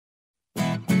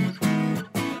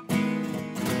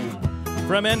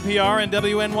From NPR and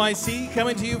WNYC,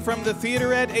 coming to you from the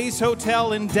theater at Ace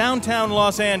Hotel in downtown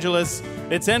Los Angeles,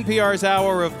 it's NPR's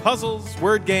hour of puzzles,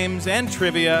 word games, and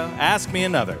trivia. Ask Me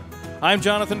Another. I'm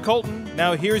Jonathan Colton.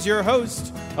 Now here's your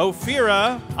host,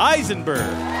 Ophira Eisenberg.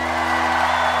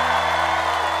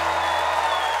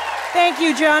 Thank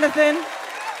you, Jonathan.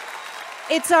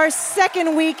 It's our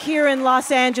second week here in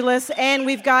Los Angeles, and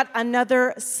we've got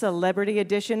another celebrity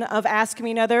edition of Ask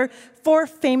Me Another. 4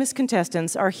 famous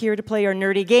contestants are here to play our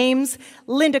nerdy games: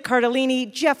 Linda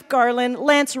Cardellini, Jeff Garlin,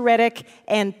 Lance Reddick,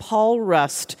 and Paul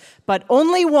Rust. But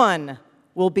only one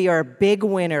will be our big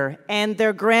winner, and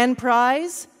their grand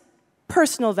prize: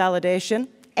 personal validation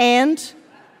and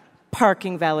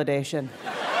parking validation.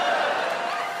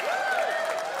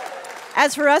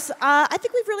 As for us, I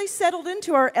think we've really settled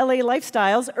into our LA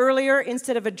lifestyles. Earlier,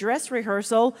 instead of a dress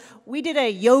rehearsal, we did a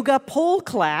yoga pole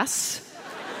class,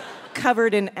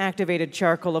 covered in activated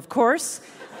charcoal, of course.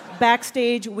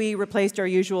 Backstage, we replaced our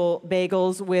usual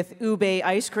bagels with ube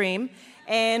ice cream.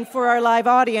 And for our live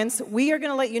audience, we are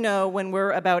going to let you know when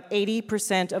we're about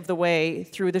 80% of the way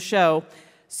through the show,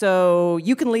 so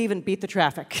you can leave and beat the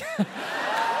traffic.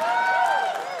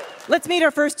 Let's meet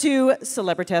our first 2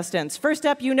 celebritestants. First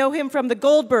up, you know him from The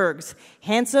Goldbergs,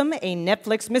 Handsome, a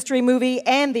Netflix mystery movie,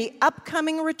 and the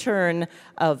upcoming return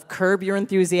of Curb Your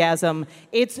Enthusiasm.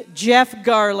 It's Jeff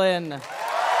Garlin.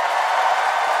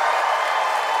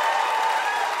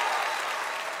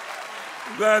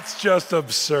 That's just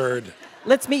absurd.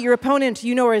 Let's meet your opponent.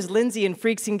 You know her as Lindsay in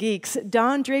Freaks and Geeks,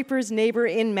 Don Draper's neighbor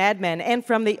in Mad Men, and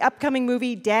from the upcoming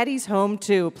movie Daddy's Home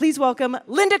 2. Please welcome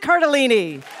Linda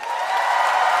Cardellini.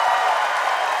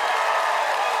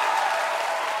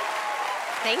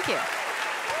 Thank you.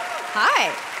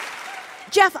 Hi.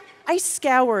 Jeff, I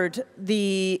scoured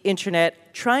the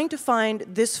internet trying to find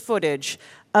this footage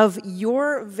of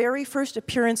your very first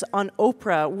appearance on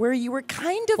Oprah, where you were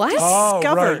kind of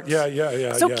discovered. Oh, right.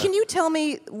 Yeah. So can you tell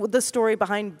me the story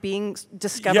behind being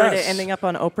discovered and ending up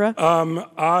on Oprah?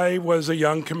 I was a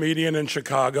young comedian in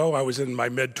Chicago. I was in my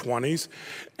mid-20s.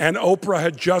 And Oprah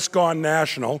had just gone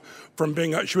national from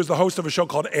being, she was the host of a show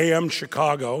called AM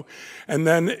Chicago. And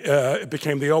then it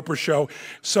became The Oprah Show.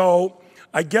 So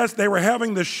I guess they were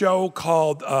having this show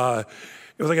called,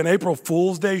 it was like an April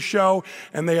Fool's Day show,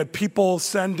 and they had people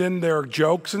send in their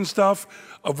jokes and stuff,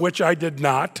 of which I did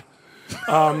not.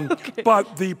 Okay.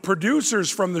 But the producers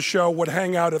from the show would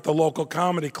hang out at the local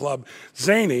comedy club,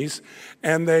 Zanies,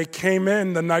 and they came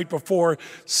in the night before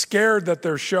scared that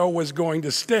their show was going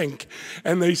to stink,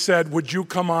 and they said, would you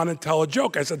come on and tell a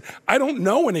joke? I said, I don't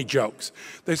know any jokes.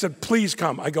 They said, please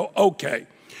come. I go, okay.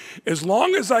 As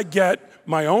long as I get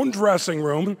my own dressing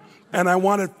room, and I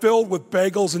want it filled with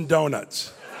bagels and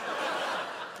donuts.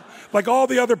 Like all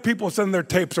the other people sending their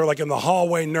tapes are like in the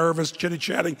hallway, nervous,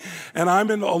 chitty-chatting, and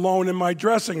I'm alone in my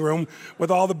dressing room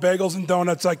with all the bagels and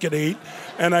donuts I could eat,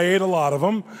 and I ate a lot of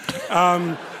them.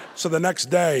 So the next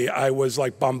day, I was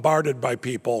like bombarded by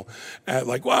people,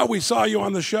 like, wow, we saw you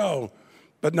on the show.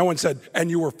 But no one said, and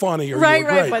you were funny or you were great.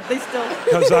 Right, but they still...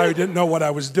 Because I didn't know what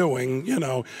I was doing, you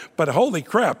know. But holy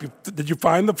crap, did you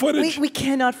find the footage? We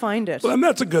cannot find it. Well, then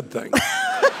that's a good thing.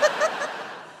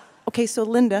 Okay, so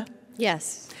Linda.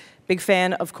 Yes. Big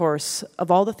fan, of course, of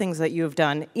all the things that you have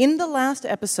done. In the last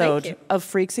episode of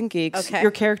Freaks and Geeks, your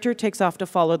character takes off to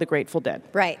follow the Grateful Dead.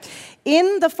 Right.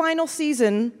 In the final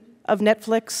season of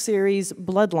Netflix series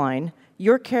Bloodline,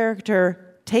 your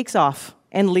character takes off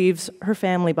and leaves her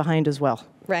family behind as well.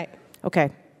 Right. Okay.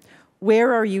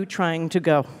 Where are you trying to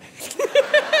go?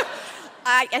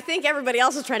 I think everybody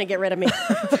else is trying to get rid of me.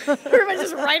 Everybody's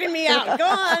just writing me out. Go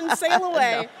on, sail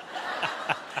away.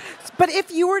 But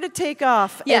if you were to take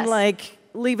off and, like,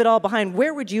 leave it all behind,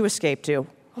 where would you escape to?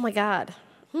 Oh, my God.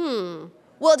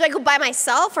 Well, do I go by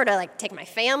myself or do I, like, take my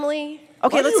family?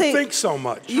 Okay, Why let's do you say... think so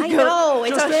much? I know.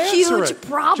 It's a huge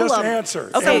problem. Just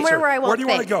answer. Okay. Somewhere where I won't Where do you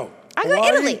want to go? I'd go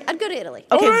to Italy. I'd go to Italy.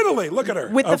 Okay. Oh, Italy. Look at her.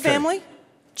 With the family?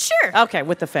 Sure. Okay,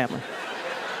 with the family.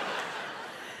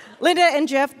 Linda and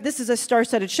Jeff, this is a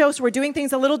star-studded show, so we're doing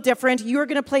things a little different. You're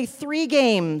going to play 3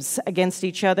 games against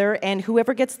each other, and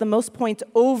whoever gets the most points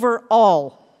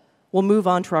overall will move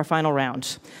on to our final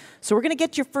round. So we're going to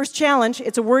get your first challenge.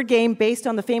 It's a word game based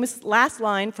on the famous last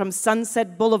line from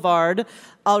Sunset Boulevard.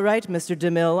 All right, Mr.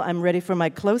 DeMille, I'm ready for my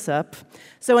close-up.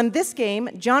 So in this game,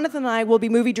 Jonathan and I will be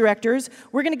movie directors.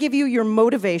 We're going to give you your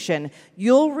motivation.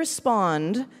 You'll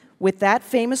respond with that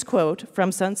famous quote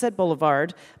from Sunset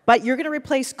Boulevard, but you're going to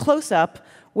replace close-up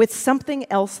with something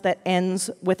else that ends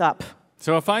with up.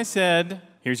 So if I said,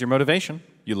 here's your motivation,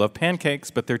 you love pancakes,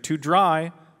 but they're too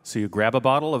dry, so you grab a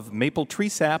bottle of maple tree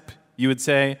sap, you would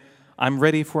say, I'm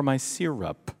ready for my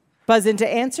syrup. Buzz in to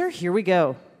answer. Here we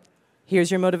go. Here's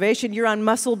your motivation. You're on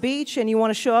Muscle Beach and you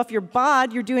want to show off your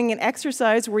bod. You're doing an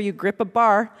exercise where you grip a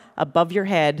bar above your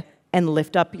head and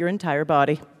lift up your entire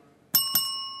body.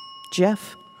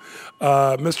 Jeff.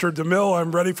 Mr. DeMille,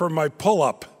 I'm ready for my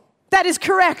pull-up. That is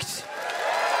correct.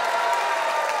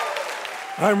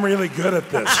 I'm really good at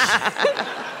this.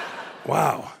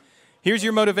 Wow. Here's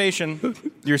your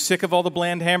motivation. You're sick of all the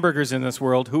bland hamburgers in this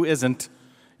world. Who isn't?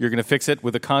 You're going to fix it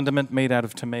with a condiment made out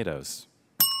of tomatoes.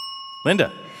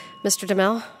 Linda. Mr.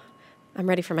 DeMille, I'm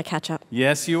ready for my catch-up.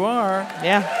 Yes, you are.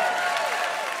 Yeah.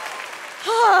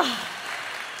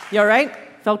 You all right?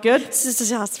 Felt good?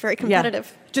 It's very competitive.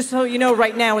 Yeah. Just so you know,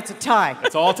 right now it's a tie.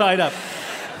 It's all tied up.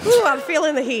 Ooh, I'm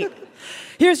feeling the heat.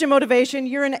 Here's your motivation.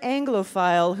 You're an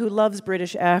Anglophile who loves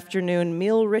British afternoon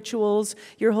meal rituals.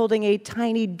 You're holding a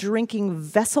tiny drinking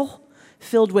vessel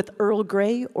filled with Earl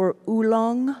Grey or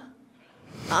oolong.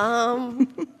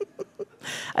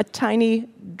 A tiny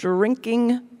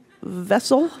drinking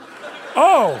vessel.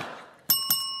 Oh!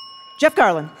 Jeff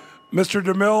Garlin. Mr.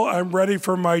 DeMille, I'm ready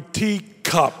for my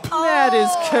teacup. That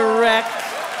is correct.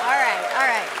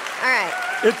 All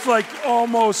right. It's like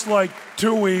almost like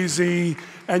too easy,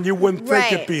 and you wouldn't think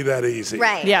Right. it'd be that easy.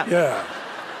 Right. Yeah. Yeah.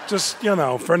 Just,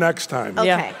 for next time. Okay.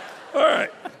 Yeah. All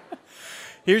right.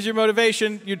 Here's your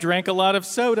motivation. You drank a lot of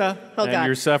soda, Oh, and God.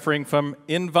 you're suffering from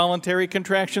involuntary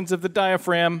contractions of the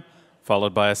diaphragm,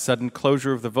 followed by a sudden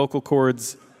closure of the vocal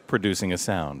cords, producing a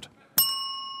sound.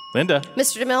 Linda.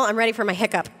 Mr. DeMille, I'm ready for my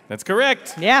hiccup. That's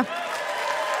correct. Yeah.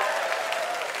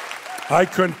 I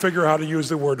couldn't figure out how to use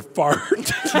the word fart.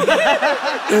 And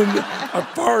I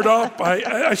fired up.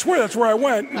 I swear that's where I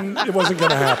went, and it wasn't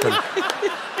going to happen.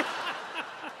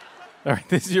 All right,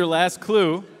 this is your last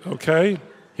clue. Okay.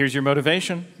 Here's your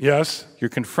motivation. Yes. You're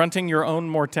confronting your own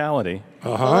mortality.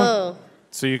 Oh.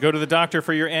 So you go to the doctor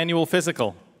for your annual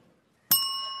physical.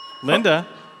 Linda.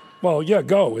 Well, yeah,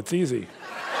 go. It's easy.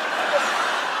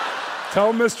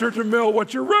 Tell Mr. DeMille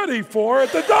what you're ready for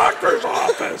at the doctor's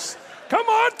office. Come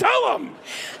on, tell him.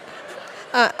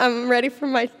 I'm ready for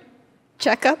my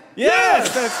checkup.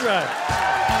 Yes, that's right.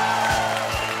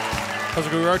 Puzzle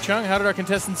Guru Art Chung, how did our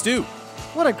contestants do?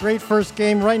 What a great first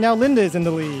game. Right now, Linda is in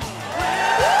the lead.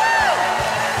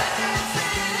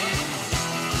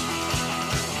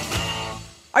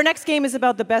 Our next game is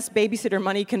about the best babysitter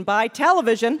money can buy,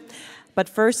 television. But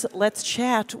first, let's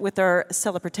chat with our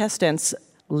celebrantestants.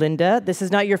 Linda, this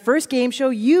is not your first game show.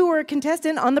 You were a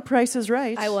contestant on The Price is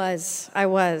Right. I was.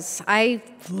 I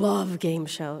love game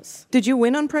shows. Did you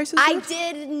win on Price is I Right?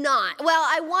 did not. Well,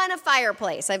 I won a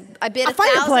fireplace. I bid A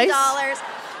fireplace? $1,000,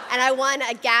 and I won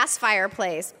a gas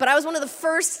fireplace. But I was one of the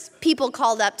first people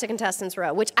called up to Contestants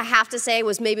Row, which I have to say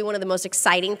was maybe one of the most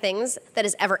exciting things that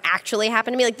has ever actually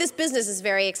happened to me. Like, this business is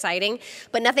very exciting,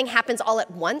 but nothing happens all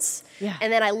at once. Yeah.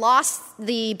 And then I lost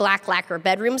the black lacquer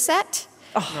bedroom set.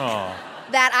 Oh.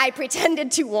 That I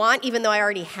pretended to want, even though I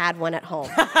already had one at home.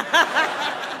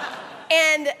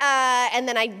 And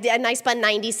then I spun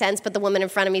 90 cents, but the woman in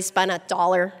front of me spun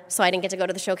 $1, so I didn't get to go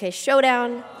to the Showcase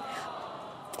Showdown.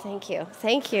 Thank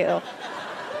you.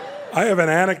 I have an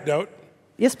anecdote.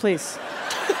 Yes, please.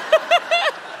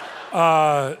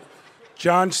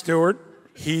 Jon Stewart,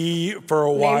 he, for a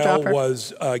Name while, dropper.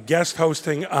 was guest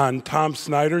hosting on Tom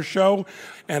Snyder's show,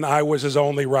 and I was his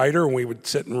only writer, and we would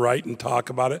sit and write and talk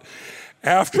about it.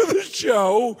 After the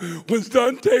show was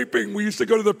done taping, we used to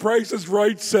go to the Price is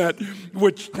Right set,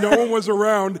 which no one was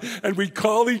around, and we'd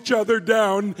call each other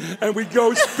down, and we'd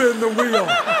go spin the wheel.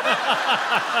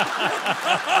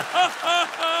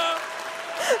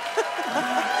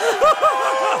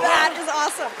 That is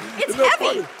awesome. It's Isn't that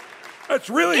heavy. funny? It's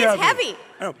really It's heavy. heavy.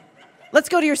 Oh. Let's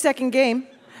go to your second game.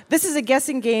 This is a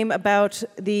guessing game about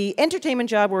the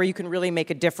entertainment job where you can really make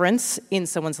a difference in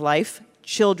someone's life,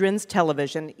 children's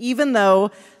television, even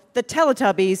though the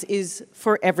Teletubbies is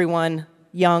for everyone,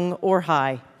 young or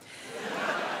high.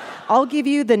 I'll give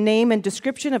you the name and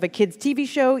description of a kid's TV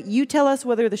show. You tell us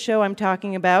whether the show I'm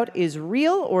talking about is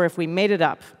real or if we made it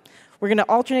up. We're going to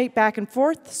alternate back and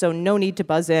forth, so no need to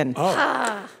buzz in.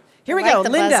 Here we Like go, the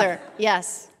Linda. buzzer.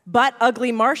 Yes. Butt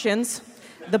Ugly Martians.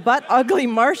 The Butt Ugly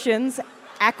Martians,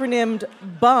 acronymed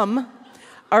BUM,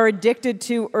 are addicted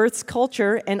to Earth's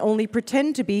culture and only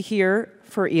pretend to be here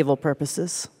for evil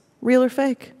purposes. Real or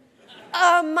fake?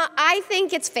 I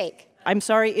think it's fake. I'm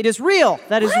sorry, it is real.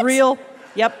 That is What? real.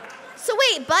 Yep. So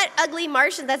wait, Butt Ugly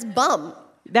Martian, that's bum.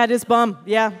 That is BUM,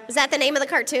 yeah. Is that the name of the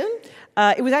cartoon?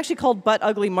 It was actually called Butt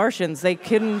Ugly Martians. They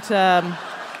couldn't. I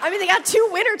mean, they got 2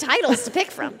 winner titles to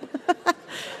pick from.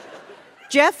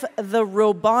 Jeff, the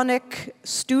Robonic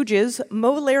Stooges,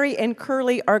 Mo, Larry, and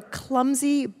Curly are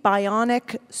clumsy,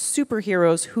 bionic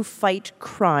superheroes who fight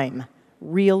crime.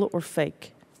 Real or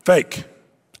fake? Fake.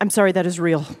 I'm sorry, that is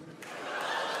real.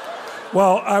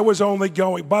 Well, I was only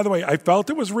going, by the way, I felt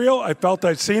it was real. I felt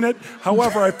I'd seen it.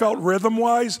 However, I felt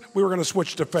rhythm-wise, we were going to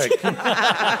switch to fake. It's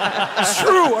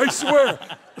true, I swear.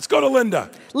 Let's go to Linda.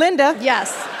 Linda,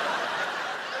 Yes.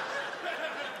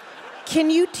 can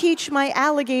you teach my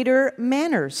alligator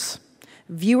manners?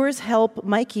 Viewers help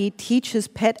Mikey teach his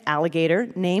pet alligator,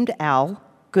 named Al,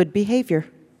 good behavior.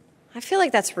 I feel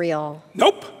like that's real.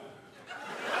 Nope.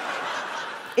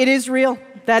 It is real.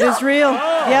 That is real.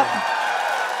 Yep.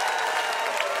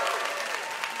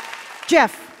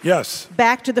 Jeff, Yes.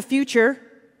 Back to the Future,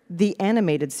 the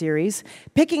animated series,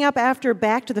 picking up after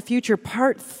Back to the Future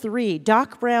Part 3,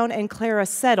 Doc Brown and Clara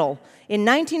settle in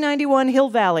 1991 Hill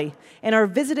Valley and are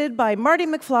visited by Marty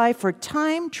McFly for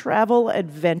time travel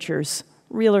adventures.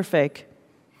 Real or fake?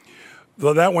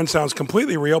 Though that one sounds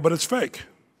completely real, but it's fake.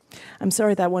 I'm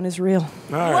sorry, that one is real.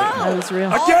 All right. That was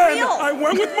real. Again, real. I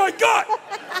went with my gut.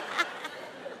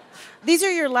 These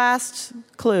are your last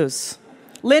clues.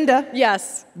 Linda,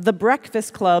 Yes. The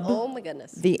Breakfast Club. Oh my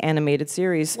goodness. The animated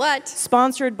series. What?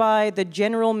 Sponsored by the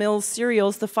General Mills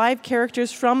cereals, the 5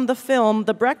 characters from the film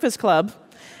The Breakfast Club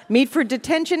meet for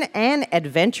detention and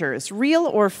adventures. Real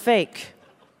or fake?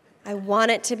 I want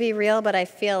it to be real, but I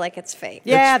feel like it's fake.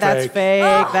 Yeah, It's that's fake.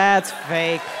 fake. That's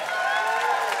fake.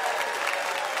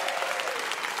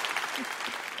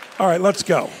 All right, let's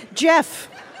go. Jeff,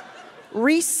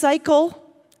 Recycle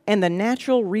and the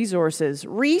Natural Resources.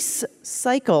 Reese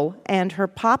Cycle and her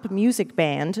pop music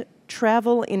band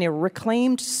travel in a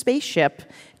reclaimed spaceship,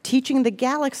 teaching the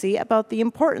galaxy about the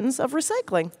importance of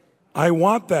recycling. I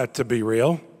want that to be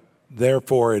real,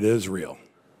 therefore it is real.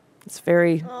 It's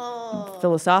very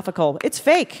philosophical. It's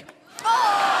fake.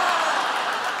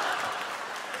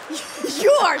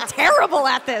 You are terrible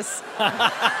at this.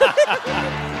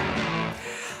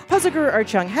 Puzzle Guru Art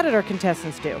Chung, how did our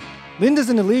contestants do? Linda's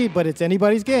in the lead, but it's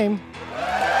anybody's game.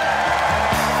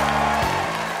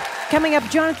 Coming up,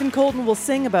 Jonathan Colton will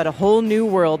sing about a whole new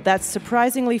world that's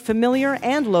surprisingly familiar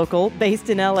and local, based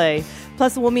in LA.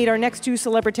 Plus, we'll meet our next 2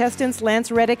 celebritestants,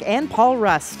 Lance Reddick and Paul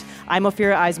Rust. I'm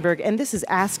Ophira Eisenberg, and this is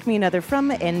Ask Me Another from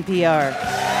NPR.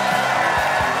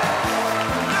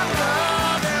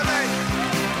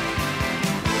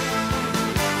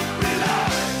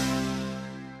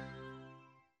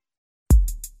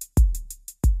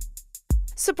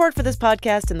 Support for this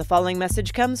podcast and the following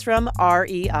message comes from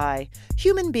REI.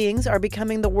 Human beings are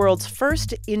becoming the world's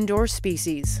first indoor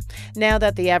species, now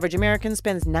that the average American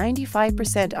spends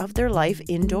 95% of their life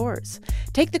indoors.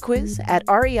 Take the quiz at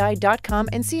rei.com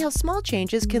and see how small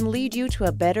changes can lead you to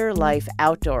a better life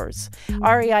outdoors.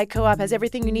 REI Co-op has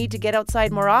everything you need to get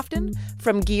outside more often,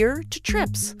 from gear to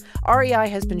trips. REI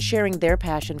has been sharing their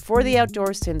passion for the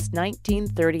outdoors since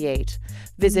 1938.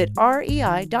 Visit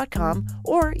rei.com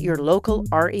or your local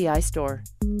REI store.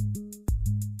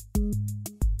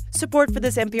 Support for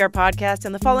this NPR podcast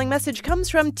and the following message comes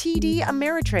from TD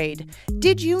Ameritrade.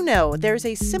 Did you know there's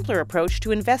a simpler approach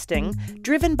to investing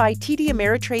driven by TD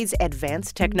Ameritrade's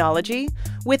advanced technology?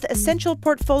 With Essential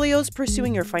Portfolios,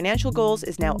 pursuing your financial goals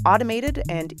is now automated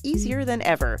and easier than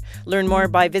ever. Learn more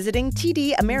by visiting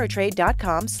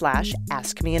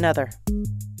tdameritrade.com/askmeanother.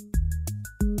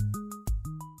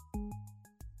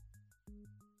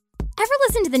 Ever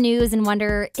listen to the news and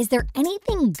wonder, is there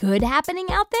anything good happening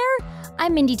out there?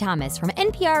 I'm Mindy Thomas from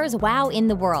NPR's Wow in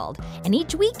the World. And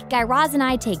each week, Guy Raz and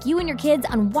I take you and your kids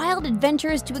on wild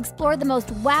adventures to explore the most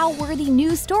wow-worthy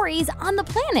news stories on the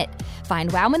planet.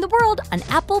 Find Wow in the World on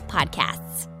Apple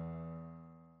Podcasts.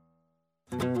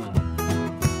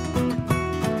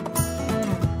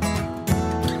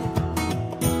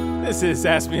 This is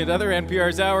Ask Me Another,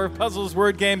 NPR's hour of puzzles,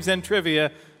 word games, and trivia,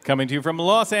 coming to you from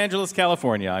Los Angeles,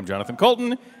 California. I'm Jonathan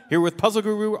Colton, here with puzzle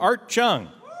guru Art Chung.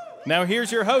 Now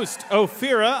here's your host,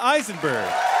 Ophira Eisenberg.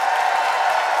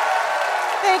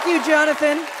 Thank you,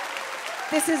 Jonathan.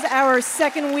 This is our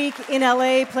second week in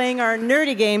LA playing our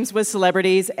nerdy games with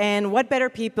celebrities, and what better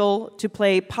people to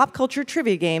play pop culture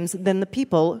trivia games than the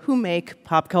people who make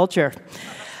pop culture?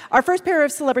 Our first pair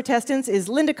of celebritestants is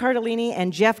Linda Cardellini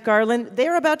and Jeff Garland.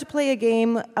 They're about to play a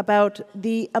game about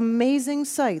the amazing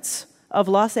sights of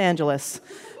Los Angeles,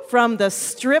 from the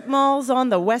strip malls on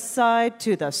the west side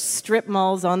to the strip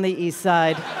malls on the east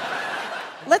side.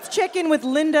 Let's check in with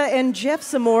Linda and Jeff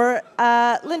some more.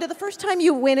 Linda, the first time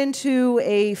you went into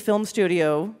a film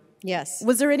studio, Yes.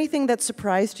 was there anything that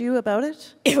surprised you about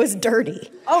it? It was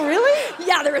dirty. Oh, really?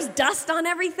 Yeah, there was dust on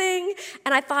everything.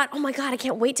 And I thought, oh my God, I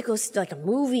can't wait to go see like a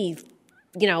movie.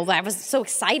 You know, I was so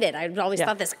excited. I always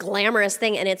thought this glamorous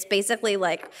thing. And it's basically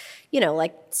like, you know,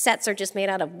 like sets are just made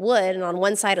out of wood. And on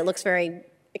one side it looks very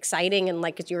exciting and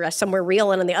like you're somewhere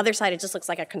real, and on the other side it just looks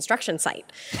like a construction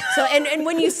site. So and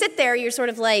when you sit there, you're sort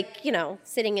of like,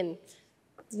 sitting in,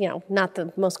 not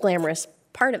the most glamorous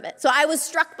part of it. So I was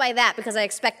struck by that because I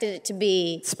expected it to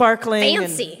be sparkling,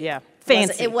 fancy.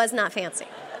 Fancy. It was not fancy.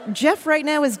 Jeff right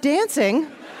now is dancing.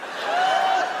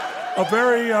 A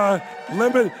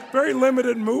very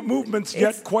limited movements,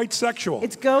 yet quite sexual.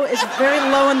 It's very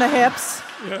low in the hips.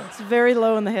 Yeah. It's very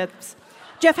low in the hips.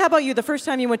 Jeff, how about you? The first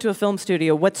time you went to a film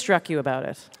studio, what struck you about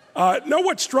it? No,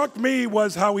 what struck me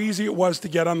was how easy it was to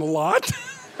get on the lot.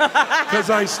 Because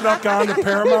I snuck on to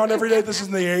Paramount every day. This is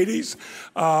in the 80s.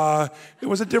 It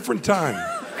was a different time.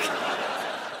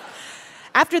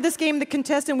 After this game, the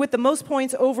contestant with the most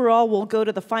points overall will go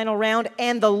to the final round,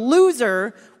 and the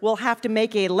loser will have to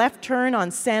make a left turn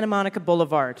on Santa Monica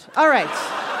Boulevard. All right.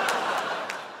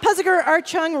 Puziker, Art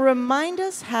Chung, remind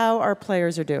us how our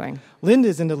players are doing.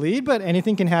 Linda's in the lead, but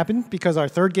anything can happen because our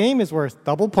third game is worth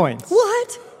double points.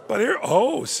 What?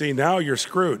 But see, now you're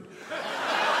screwed.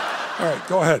 All right,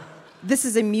 go ahead. This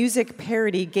is a music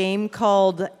parody game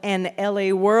called An LA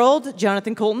World.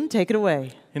 Jonathan Coulton, take it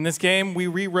away. In this game, we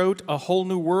rewrote A Whole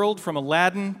New World from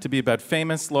Aladdin to be about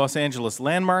famous Los Angeles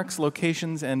landmarks,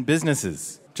 locations, and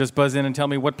businesses. Just buzz in and tell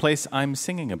me what place I'm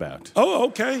singing about. Oh,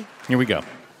 okay. Here we go.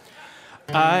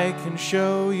 I can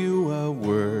show you a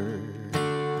word,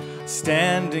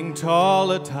 standing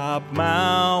tall atop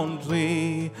Mount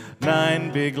Lee.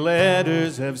 9 big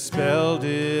letters have spelled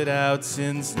it out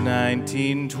since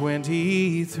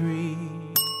 1923.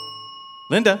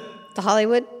 Linda. The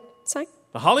Hollywood sign?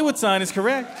 The Hollywood sign is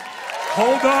correct.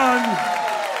 Hold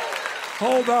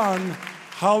on.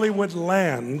 Hollywood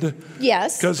Land.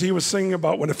 Yes. Because he was singing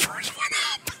about when it first went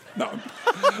up. No,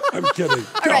 I'm kidding.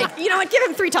 All right, you know what? Give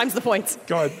him 3 times the points.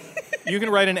 Go ahead. You can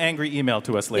write an angry email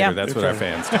to us later. Yeah. That's what our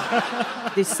fans do.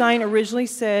 The sign originally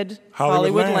said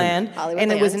Hollywood Land, Hollywood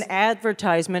and it was Land. an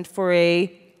advertisement for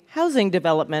a housing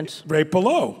development. Right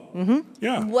below. Mm-hmm.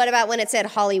 Yeah. What about when it said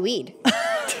Hollyweed?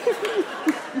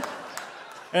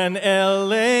 An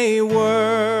LA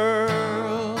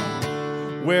world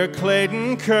where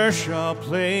Clayton Kershaw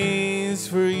plays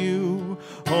for you,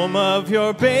 home of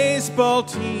your baseball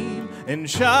team and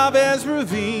Chavez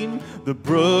Ravine, the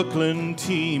Brooklyn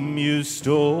team you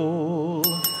stole.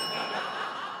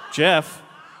 Jeff.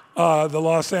 The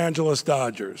Los Angeles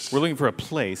Dodgers. We're looking for a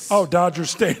place. Oh, Dodger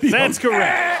Stadium. That's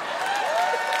correct.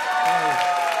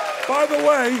 By the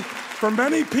way, for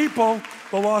many people,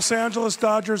 the Los Angeles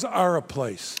Dodgers are a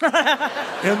place.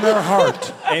 In their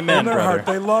heart. Amen, In their brother. heart.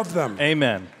 They love them.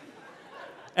 Amen.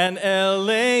 An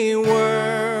LA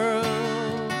world.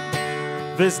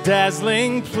 This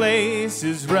dazzling place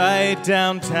is right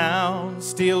downtown.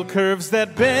 Steel curves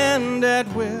that bend at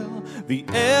will. The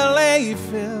LA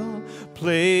Phil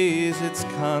plays its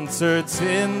concerts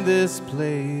in this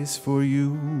place for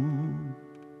you.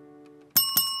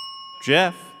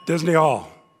 Jeff. Disney Hall.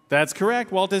 That's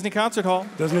correct. Walt Disney Concert Hall.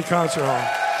 Disney Concert Hall.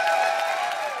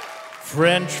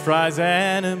 French fries,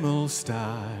 animal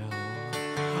style.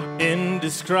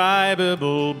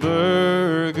 Indescribable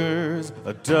burgers.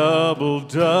 A double,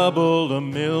 a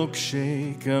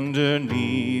milkshake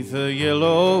underneath a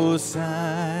yellow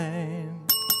sign.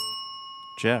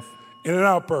 Jeff.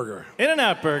 In-N-Out Burger.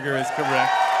 In-N-Out Burger is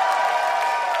correct.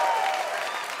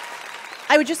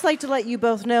 I would just like to let you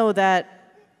both know that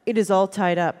it is all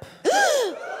tied up.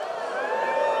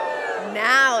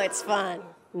 Now it's fun.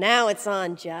 Now it's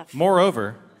on, Jeff.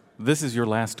 Moreover, this is your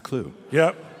last clue.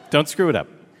 Yep. Don't screw it up.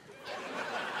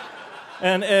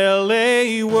 An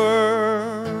LA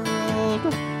world,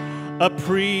 a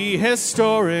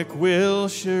prehistoric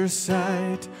Wilshire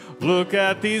site. Look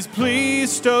at these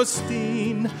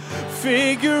Pleistocene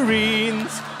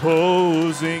figurines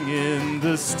posing in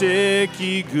the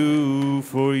sticky goo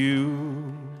for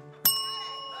you.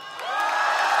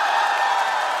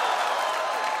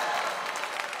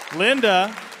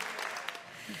 Linda.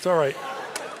 It's all right.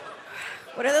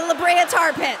 What are the La Brea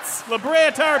Tar Pits? La Brea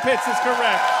Tar Pits is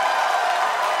correct.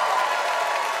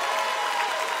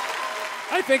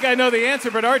 I think I know the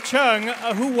answer, but Art Chung,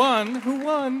 who won? Who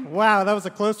won? Wow, that was a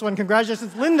close one.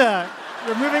 Congratulations, Linda.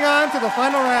 You're moving on to the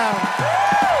final round.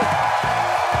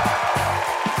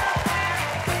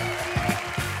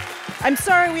 I'm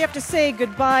sorry we have to say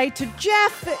goodbye to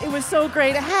Jeff. It was so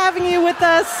great having you with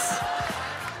us.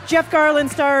 Jeff Garlin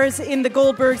stars in The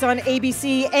Goldbergs on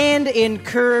ABC and in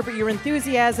Curb Your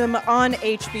Enthusiasm on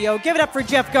HBO. Give it up for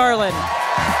Jeff Garlin.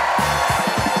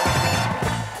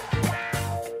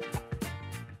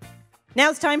 Now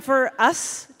it's time for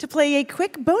us to play a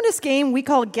quick bonus game we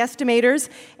call Guestimators.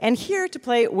 And here to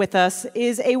play with us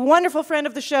is a wonderful friend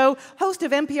of the show, host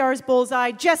of NPR's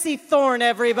Bullseye, Jesse Thorne,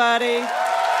 everybody.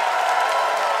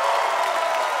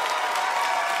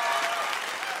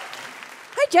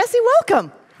 Hi, Jesse,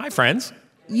 welcome. Hi, friends.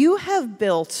 You have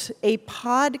built a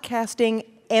podcasting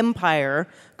empire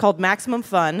called Maximum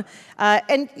Fun,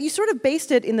 and you sort of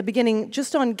based it in the beginning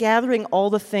just on gathering all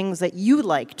the things that you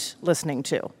liked listening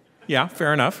to. Yeah,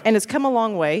 fair enough. And it's come a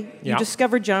long way. You Yeah.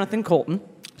 discovered Jonathan Colton.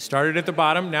 Started at the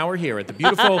bottom, now we're here at the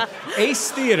beautiful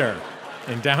Ace Theater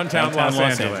in downtown Los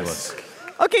Angeles.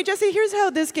 Okay, Jesse, here's how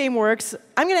this game works.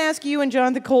 I'm going to ask you and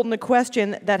Jonathan Colton a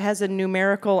question that has a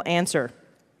numerical answer.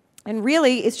 And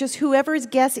really, it's just whoever's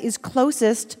guess is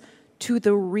closest to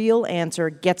the real answer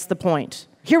gets the point.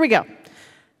 Here we go.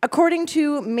 According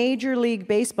to Major League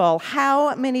Baseball,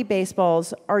 how many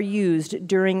baseballs are used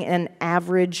during an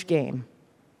average game?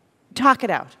 Talk it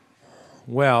out.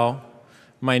 Well,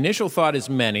 my initial thought is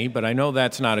many, but I know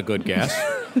that's not a good guess.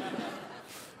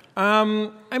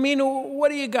 I mean, what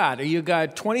do you got? You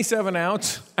got 27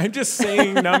 outs? I'm just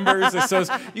saying numbers.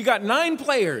 You got 9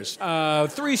 players,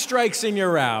 3 strikes and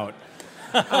you're out.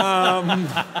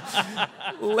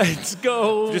 Let's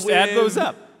go. Just add those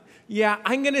up. Yeah,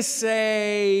 I'm going to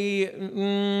say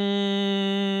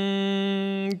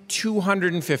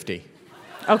 250.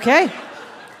 Okay.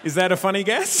 Is that a funny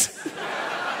guess?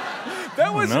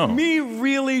 That was me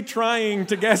really trying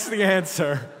to guess the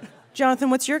answer.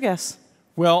 Jonathan, what's your guess?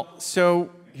 Well,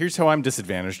 so here's how I'm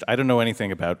disadvantaged. I don't know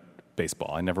anything about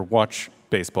baseball. I never watch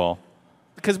baseball.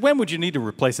 Because when would you need to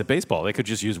replace a baseball? They could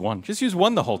just use one. Just use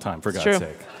one the whole time, for God's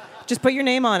sake. Just put your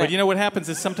name on it. But you know what happens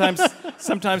is sometimes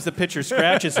the pitcher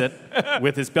scratches it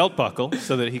with his belt buckle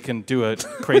so that he can do a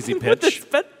crazy pitch.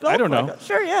 I don't know.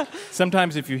 Sure, yeah.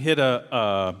 Sometimes if you hit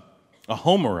a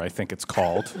homer, I think it's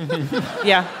called,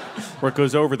 Yeah, where it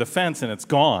goes over the fence and it's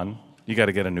gone, you got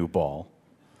to get a new ball.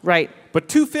 right. But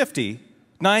 250,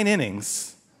 9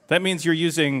 innings, that means you're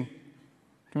using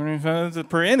 25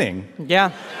 per inning.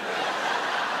 Yeah.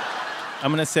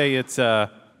 I'm going to say it's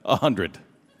 100.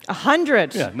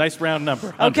 100. Yeah, nice round number.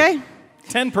 100. Okay.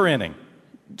 10 per inning.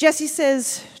 Jesse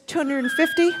says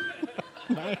 250.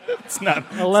 It's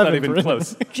not even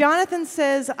close. Jonathan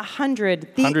says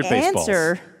 100. The 100 baseballs.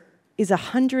 answer is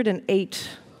 108.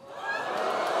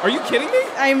 Are you kidding me?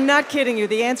 I'm not kidding you.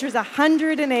 The answer is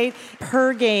 108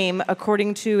 per game,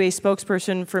 according to a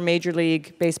spokesperson for Major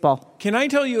League Baseball. Can I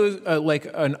tell you like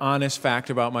an honest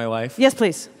fact about my life? Yes,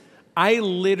 please. I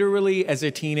literally, as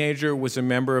a teenager, was a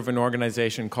member of an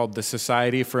organization called the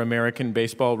Society for American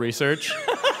Baseball Research.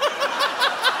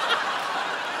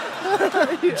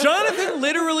 Jonathan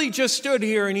literally just stood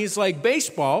here and he's like,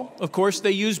 baseball, of course,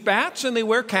 they use bats and they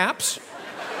wear caps.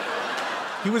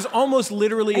 He was almost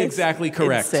literally exactly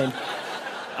correct. Insane.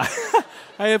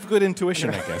 I have good intuition,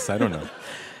 I guess. I don't know.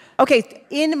 Okay,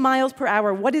 in miles per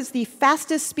hour, what is the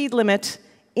fastest speed limit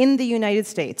in the United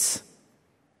States?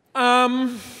 Do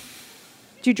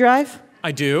you drive?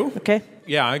 I do. Okay.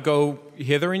 Yeah, I go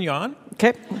hither and yon.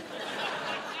 Okay.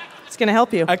 It's going to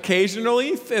help you.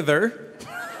 Occasionally thither.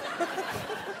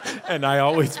 And I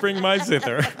always bring my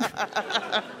zither.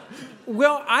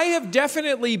 Well, I have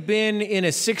definitely been in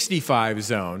a 65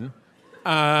 zone.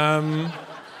 I'm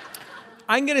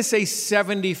going to say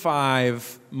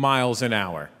 75 miles an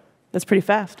hour. That's pretty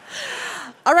fast.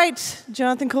 All right,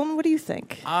 Jonathan Colton, what do you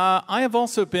think? I have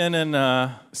also been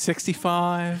in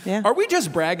 65. Yeah. Are we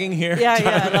just bragging here? Yeah,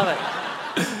 I love it.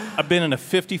 I've been in a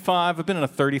 55. I've been in a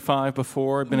 35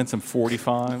 before. I've been in some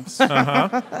 45s.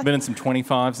 I've been in some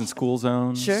 25s in school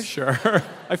zones. Sure.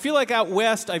 I feel like out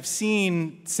west I've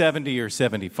seen 70 or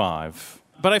 75.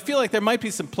 But I feel like there might be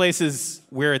some places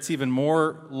where it's even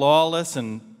more lawless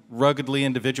and ruggedly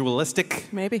individualistic.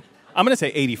 Maybe. I'm going to say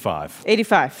 85.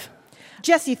 85.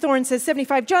 Jesse Thorne says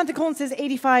 75. Jonathan Colton says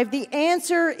 85. The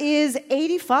answer is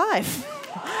 85.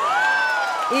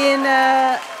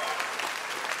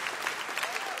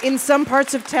 In some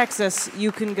parts of Texas,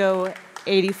 you can go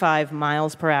 85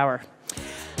 miles per hour.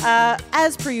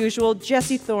 As per usual,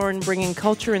 Jesse Thorne bringing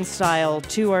culture and style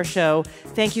to our show.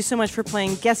 Thank you so much for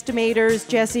playing Guestimators,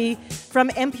 Jesse, from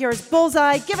NPR's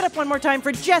Bullseye. Give it up one more time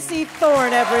for Jesse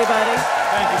Thorne, everybody.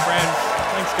 Thank you, friends.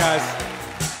 Thanks, guys.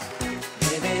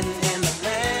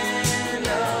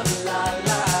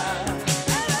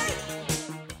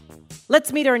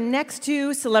 Let's meet our next two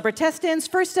celebritestants.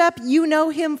 First up, you know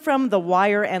him from The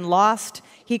Wire and Lost.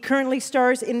 He currently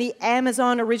stars in the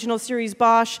Amazon original series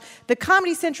Bosch, the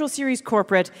Comedy Central series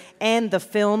Corporate, and the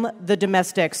film The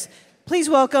Domestics. Please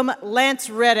welcome Lance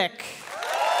Reddick.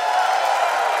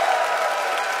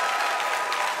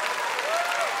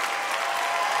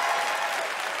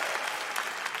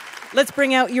 Let's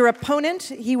bring out your opponent.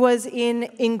 He was in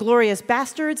Inglourious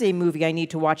Bastards, a movie I need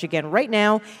to watch again right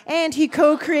now, and he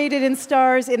co-created and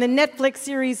stars in the Netflix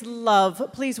series Love.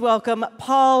 Please welcome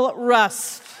Paul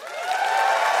Rust.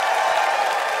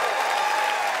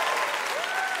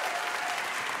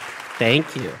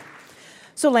 Thank you.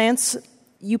 So, Lance,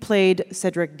 you played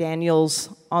Cedric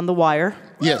Daniels on The Wire.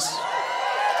 Yes.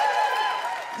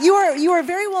 You are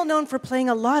very well known for playing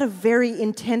a lot of very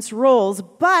intense roles,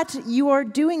 but you are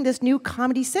doing this new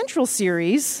Comedy Central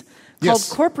series called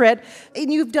Yes. Corporate,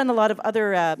 and you've done a lot of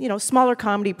other, smaller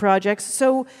comedy projects.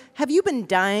 So, have you been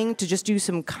dying to just do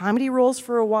some comedy roles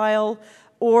for a while,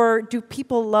 or do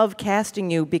people love casting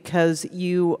you because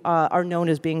you are known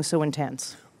as being so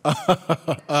intense?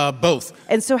 Both.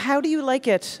 And so, how do you like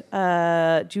it?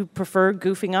 Do you prefer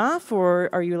goofing off, or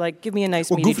are you like, give me a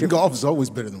nice Well, meaty goofing off is always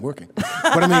better than working.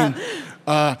 But I mean,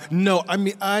 no, I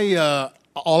mean,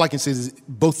 all I can say is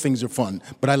both things are fun,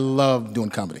 but I love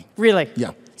doing comedy. Really?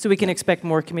 Yeah. So we can expect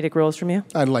more comedic roles from you?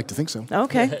 I'd like to think so.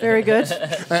 Okay, very good.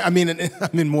 I mean,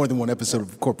 I'm in more than one episode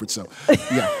of Corporate, so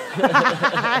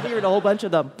yeah. You're in a whole bunch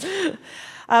of them.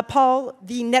 Paul,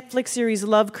 the Netflix series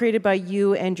Love, created by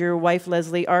you and your wife,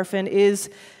 Leslie Arfin, is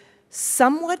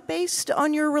somewhat based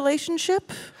on your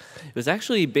relationship? It was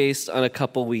actually based on a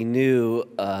couple we knew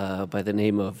by the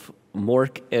name of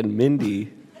Mork and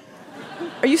Mindy.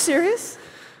 Are you serious?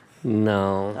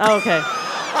 No. Oh, okay.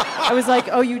 I was like,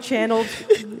 oh, you channeled.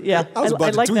 Yeah, I was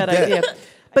about to like tweet that that. idea.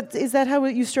 But is that how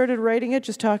you started writing it,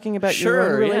 just talking about your own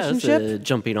Sure, yeah, relationship? it's a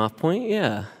jumping off point,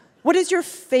 yeah. What is your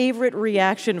favorite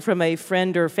reaction from a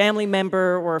friend or family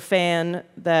member or a fan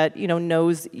that,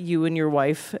 knows you and your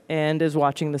wife and is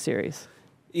watching the series?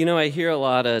 You know, I hear a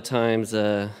lot of times,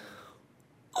 ooh,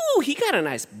 he got a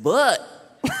nice butt.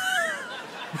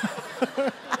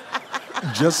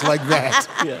 Just like that.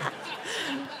 Yeah.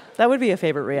 That would be a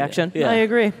favorite reaction. Yeah. I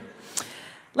agree.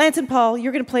 Lance and Paul,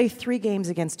 you're going to play 3 games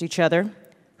against each other.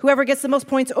 Whoever gets the most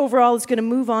points overall is going to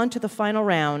move on to the final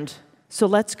round. So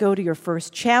let's go to your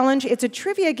first challenge. It's a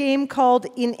trivia game called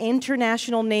In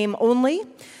International Name Only.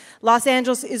 Los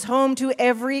Angeles is home to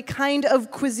every kind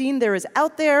of cuisine there is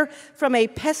out there, from a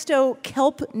pesto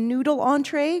kelp noodle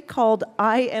entree called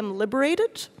I Am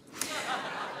Liberated,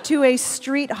 to a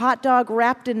street hot dog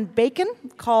wrapped in bacon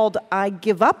called I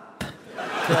Give Up.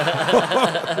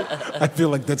 I feel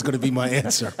like that's going to be my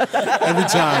answer every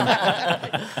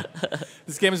time.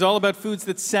 This game is all about foods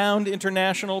that sound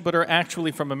international but are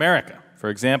actually from America. For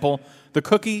example, the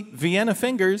cookie Vienna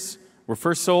Fingers were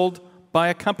first sold by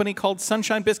a company called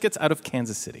Sunshine Biscuits out of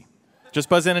Kansas City. Just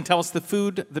buzz in and tell us the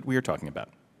food that we are talking about.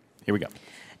 Here we go.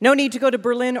 No need to go to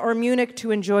Berlin or Munich to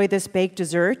enjoy this baked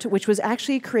dessert, which was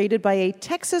actually created by a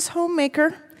Texas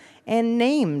homemaker and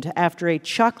named after a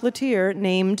chocolatier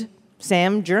named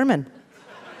Sam German.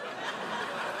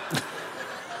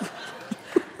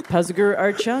 Puzziger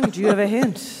Archung, do you have a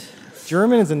hint?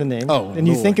 German is in the name. Oh, and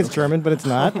you Lord. think it's German, but it's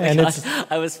not. And it's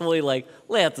I was fully like,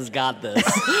 Lance has got this.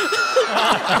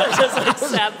 Just like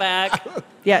sat back.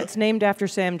 Yeah, it's named after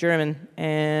Sam German,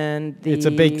 and It's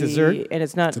a baked dessert? and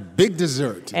it's not, It's a big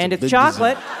dessert. and a it's big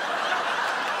chocolate.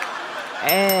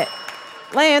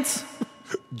 Lance,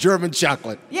 dessert. German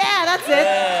chocolate. yeah, that's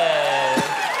it.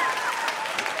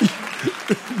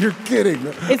 You're kidding.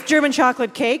 It's German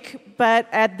chocolate cake, but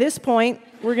at this point,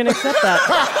 we're going to accept that.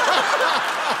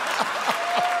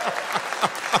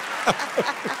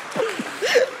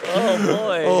 Oh,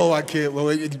 boy. Oh, I can't. Well,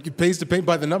 it pays to paint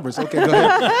by the numbers. Okay, go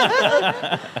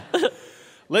ahead.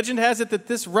 Legend has it that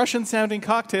this Russian-sounding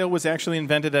cocktail was actually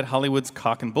invented at Hollywood's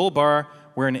Cock and Bull Bar,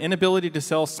 where an inability to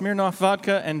sell Smirnoff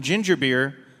vodka and ginger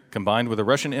beer, combined with a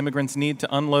Russian immigrant's need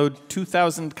to unload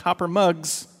 2,000 copper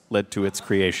mugs, led to its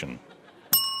creation.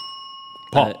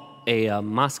 Paul. A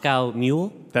Moscow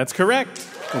Mule? That's correct.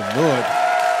 Oh, Lord.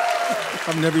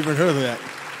 I've never even heard of that.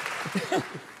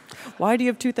 Why do you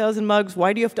have 2,000 mugs?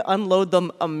 Why do you have to unload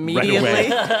them immediately? Right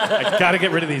away. I gotta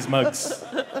get rid of these mugs.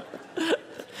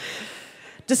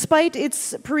 Despite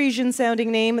its Parisian-sounding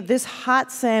name, this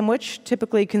hot sandwich,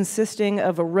 typically consisting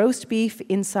of a roast beef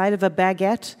inside of a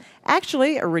baguette,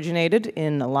 actually originated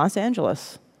in Los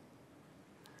Angeles.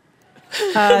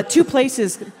 2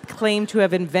 places claim to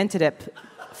have invented it: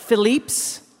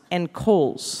 Philippe's and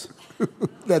Cole's.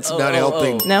 That's not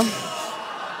helping. No?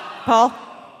 Paul?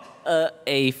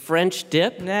 A French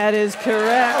dip? That is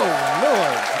correct.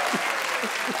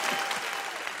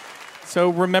 So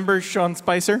remember Sean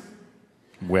Spicer?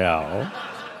 Well,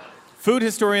 food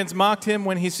historians mocked him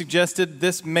when he suggested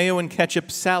this mayo and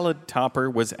ketchup salad topper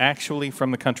was actually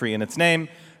from the country in its name,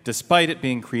 despite it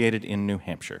being created in New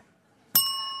Hampshire.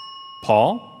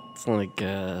 Paul? It's like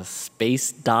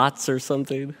space dots or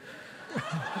something.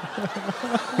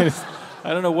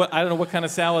 I don't know what kind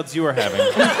of salads you are having.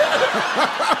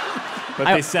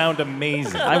 But they sound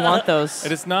amazing. I want those.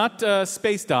 It is not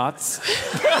space dots.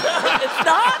 It's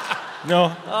not?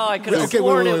 No. Oh, I could have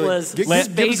sworn it was Give us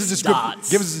space dots.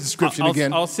 Give us a description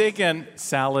again. I'll say again,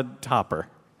 salad topper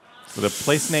with a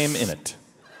place name in it.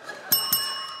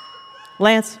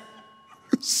 Lance.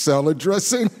 Salad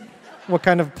dressing. What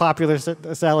kind of popular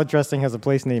salad dressing has a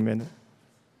place name in it?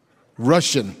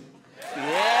 Russian.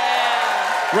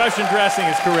 Russian dressing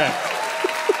is correct.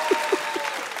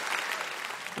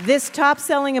 This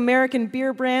top-selling American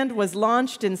beer brand was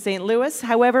launched in St. Louis.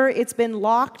 However, it's been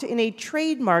locked in a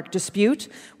trademark dispute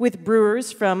with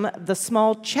brewers from the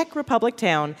small Czech Republic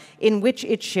town in which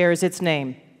it shares its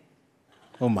name.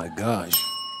 Oh, my gosh.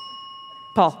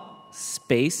 Paul.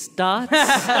 Space dots?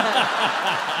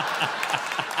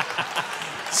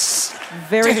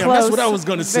 Very Damn, close. that's what I was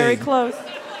going to say. Very close.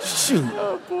 Shoot.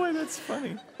 Oh, boy, that's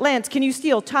funny. Lance, can you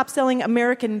steal top-selling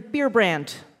American beer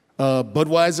brand?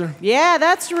 Budweiser. Yeah,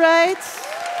 that's right.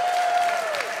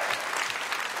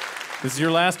 This is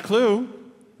your last clue.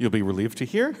 You'll be relieved to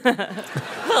hear.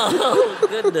 Oh,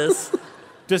 goodness.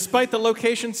 Despite the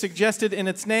location suggested in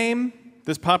its name,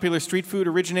 this popular street food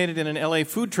originated in an LA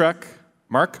food truck.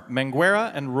 Mark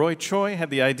Manguera and Roy Choi had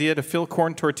the idea to fill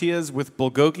corn tortillas with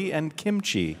bulgogi and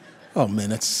kimchi. Oh, man,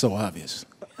 that's so obvious.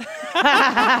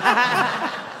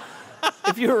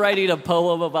 If you were writing a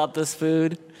poem about this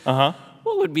food, what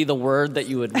would be the word that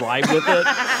you would rhyme with it?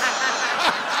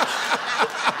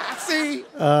 See?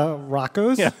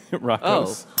 Rocco's? Yeah,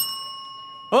 Rocco's.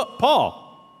 Oh,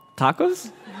 Paul.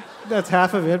 Tacos? That's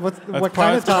half of it. What That's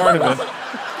kind of part taco? of it.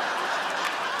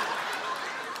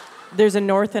 There's a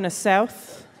north and a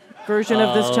south version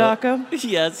of this taco.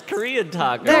 Yes, Korean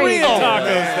tacos. There you Korean go. tacos,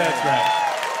 that's right.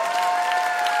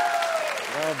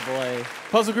 Oh, boy.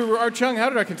 Puzzle Guru Art Chung, how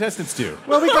did our contestants do?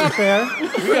 Well, we got there.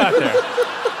 We got there.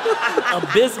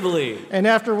 Abysmally. And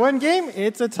after one game,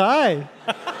 it's a tie.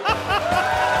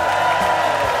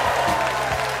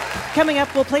 Coming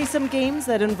up, we'll play some games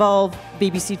that involve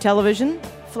BBC television,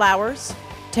 flowers,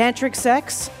 tantric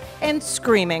sex, and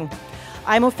screaming.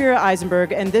 I'm Ophira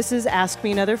Eisenberg, and this is Ask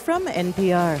Me Another from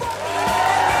NPR.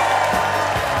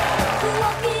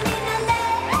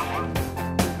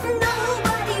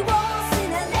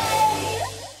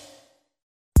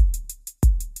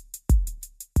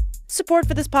 Support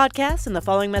for this podcast and the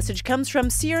following message comes from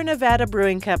Sierra Nevada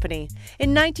Brewing Company.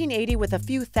 In 1980, with a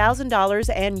few $1,000s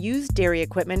and used dairy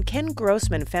equipment, Ken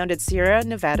Grossman founded Sierra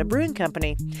Nevada Brewing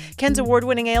Company. Ken's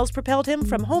award-winning ales propelled him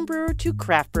from home brewer to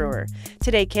craft brewer.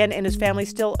 Today, Ken and his family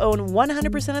still own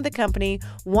 100% of the company,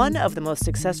 one of the most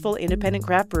successful independent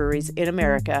craft breweries in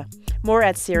America. More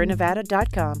at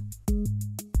sierranevada.com.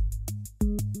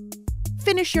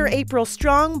 Finish your April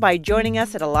strong by joining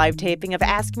us at a live taping of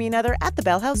Ask Me Another at the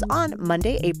Bell House on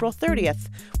Monday, April 30th,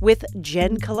 with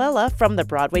Jen Colella from the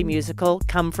Broadway musical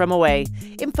Come From Away.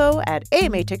 Info at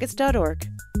amatickets.org.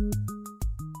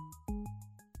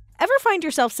 Ever find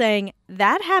yourself saying,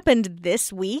 that happened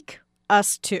this week?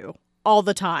 Us too. All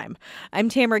the time. I'm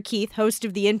Tamara Keith, host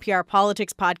of the NPR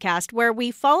Politics Podcast, where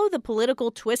we follow the political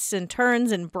twists and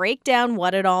turns and break down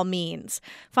what it all means.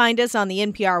 Find us on the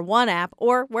NPR One app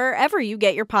or wherever you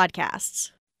get your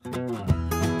podcasts.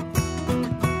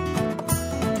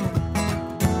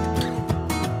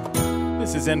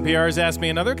 This is NPR's Ask Me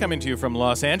Another, coming to you from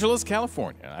Los Angeles,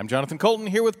 California. I'm Jonathan Colton,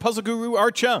 here with Puzzle Guru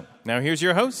Art Chung. Now here's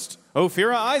your host,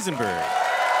 Ophira Eisenberg.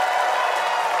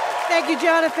 Thank you,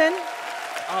 Jonathan.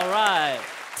 All right.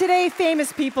 Today,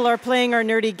 famous people are playing our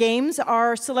nerdy games.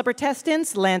 Our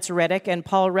celebritestants, Lance Reddick and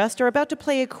Paul Rust, are about to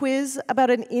play a quiz about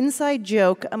an inside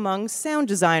joke among sound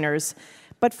designers.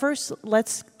 But first,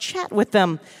 let's chat with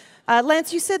them.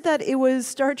 Lance, you said that it was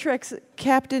Star Trek's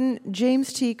Captain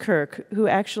James T. Kirk who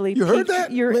actually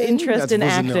piqued your interest in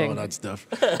acting. All that stuff.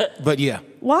 But yeah.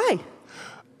 Why?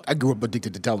 I grew up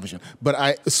addicted to television, but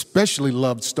I especially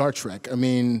loved Star Trek. I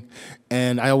mean,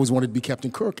 and I always wanted to be Captain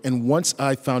Kirk. And once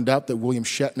I found out that William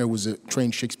Shatner was a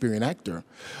trained Shakespearean actor,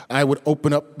 I would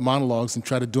open up monologues and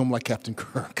try to do them like Captain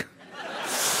Kirk.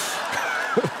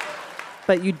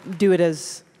 But you do it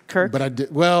as Kirk? But I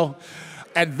did. Well,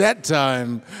 at that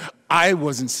time, I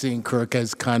wasn't seeing Kirk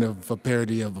as kind of a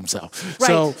parody of himself. Right.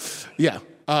 So, yeah,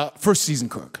 first season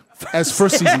Kirk. As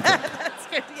first season Kirk. That's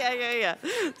good. Yeah.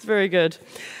 It's very good.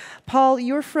 Paul,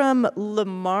 you're from Le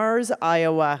Mars,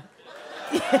 Iowa.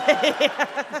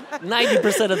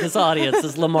 90% of this audience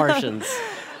is Lamartians.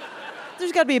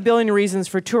 There's got to be a billion reasons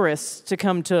for tourists to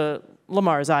come to Le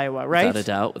Mars, Iowa, right?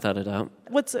 Without a doubt.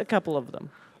 What's a couple of them?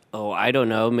 Oh, I don't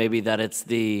know. Maybe that it's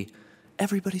the,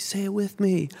 everybody say it with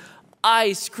me,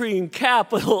 ice cream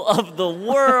capital of the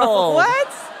world.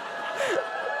 What?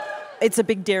 It's a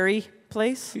big dairy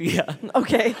place? Yeah.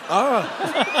 Okay.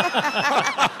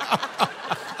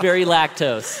 Very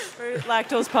lactose. Very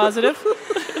lactose positive.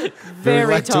 Very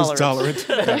Very lactose tolerant.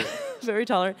 tolerant. Very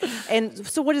tolerant. And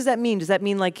so what does that mean? Does that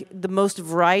mean like the most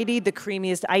variety, the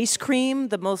creamiest ice cream,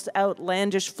 the most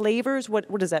outlandish flavors?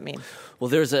 What does that mean? Well,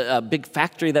 there's a big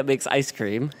factory that makes ice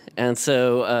cream. And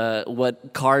so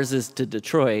what Cars is to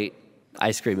Detroit,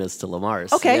 ice cream is to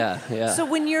Lamar's. Okay. Yeah. So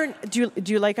when you're, do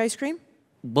you like ice cream?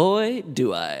 Boy,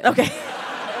 do I. Okay.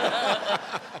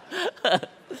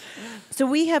 So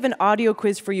we have an audio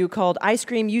quiz for you called I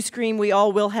Scream, You Scream, We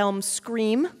All Wilhelm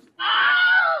Scream.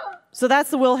 So that's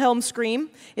the Wilhelm scream.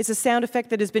 It's a sound effect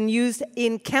that has been used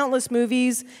in countless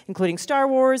movies, including Star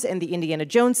Wars and the Indiana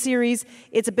Jones series.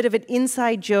 It's a bit of an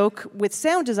inside joke with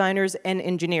sound designers and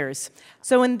engineers.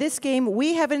 So in this game,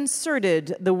 we have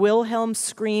inserted the Wilhelm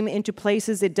scream into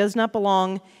places it does not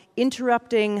belong,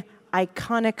 interrupting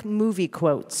iconic movie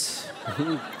quotes.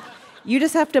 You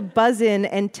just have to buzz in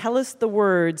and tell us the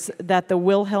words that the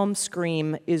Wilhelm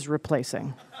scream is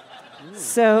replacing.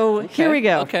 So here we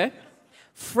go. Okay.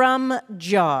 From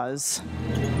Jaws.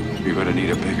 You're gonna need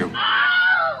a bigger...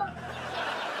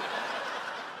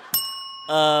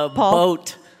 Paul?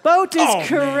 Boat. Boat is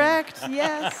correct,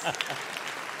 yes.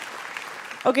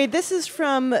 Okay, this is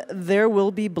from There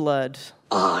Will Be Blood.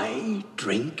 I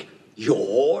drink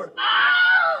your...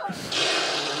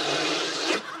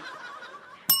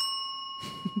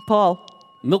 Paul?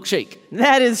 Milkshake.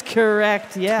 That is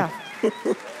correct, yeah.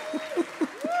 It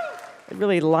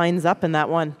really lines up in that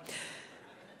one.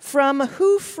 From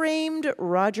Who Framed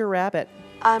Roger Rabbit?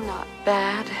 I'm not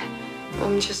bad.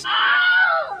 I'm just...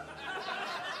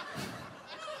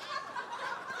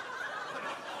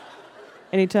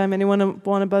 Anytime anyone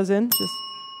want to buzz in? Just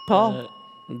Paul.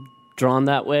 Drawn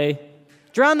That Way.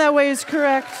 Drawn That Way is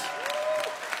correct.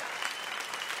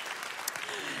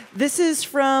 This is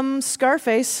from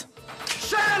Scarface.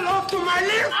 Say hello to my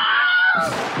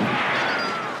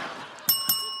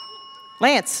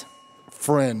Lance.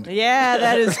 Friend. Yeah,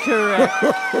 that is correct.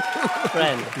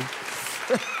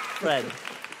 Friend.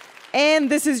 And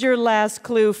this is your last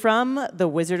clue from The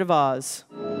Wizard of Oz.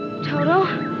 Toto?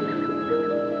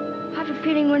 I have a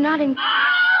feeling we're not in...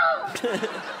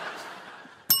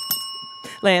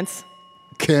 Lance.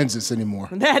 Kansas anymore.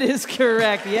 That is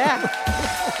correct, yeah.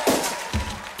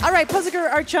 All right,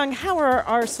 Puziker, Archung, how are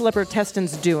our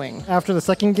celebritestants doing? After the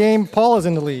second game, Paul is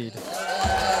in the lead.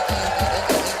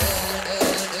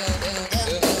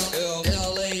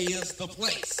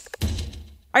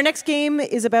 Our next game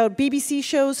is about BBC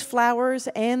shows, flowers,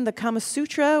 and the Kama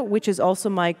Sutra, which is also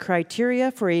my criteria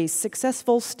for a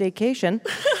successful staycation.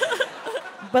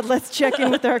 But let's check in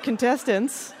with our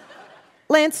contestants.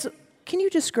 Lance, can you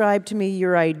describe to me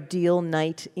your ideal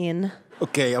night in?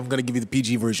 Okay, I'm going to give you the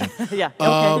PG version. Yeah,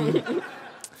 okay.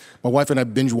 My wife and I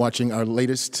binge watching our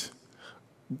latest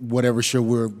whatever show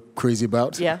we're crazy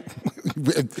about. Yeah.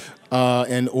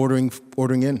 And ordering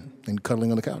in and cuddling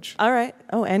on the couch. All right.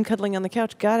 Oh, and cuddling on the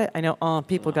couch. Got it. I know. Oh,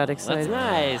 people got excited.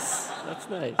 That's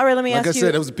nice. All right, let me ask you. Like I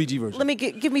said, that was a PG version. Let me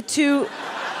give me two.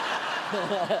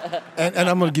 And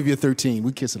I'm going to give you a 13.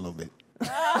 We kiss a little bit.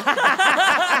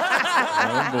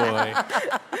 Oh, boy.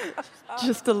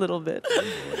 Just a little bit.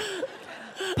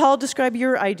 Paul, describe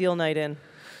your ideal night in.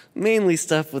 Mainly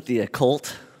stuff with the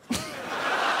occult.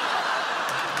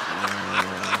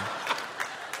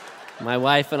 My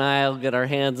wife and I will get our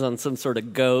hands on some sort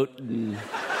of goat and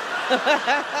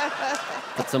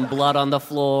put some blood on the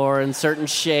floor in certain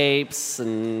shapes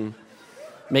and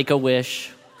make a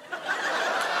wish.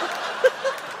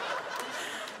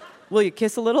 Will you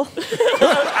kiss a little?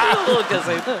 A little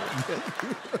kissing.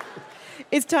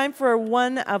 It's time for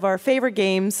one of our favorite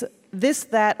games, This,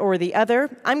 That, or the Other.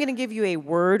 I'm going to give you a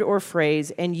word or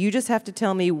phrase, and you just have to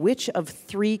tell me which of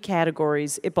three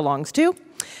categories it belongs to.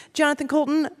 Jonathan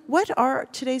Coulton, what are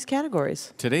today's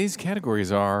categories? Today's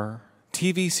categories are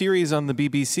TV series on the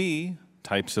BBC,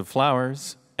 types of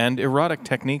flowers, and erotic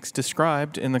techniques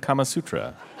described in the Kama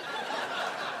Sutra.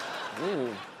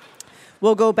 Ooh.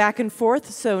 We'll go back and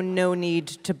forth, so no need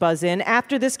to buzz in.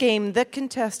 After this game, the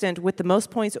contestant with the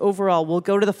most points overall will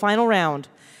go to the final round.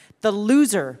 The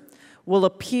loser will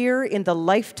appear in the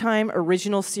Lifetime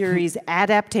original series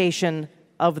adaptation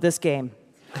of this game.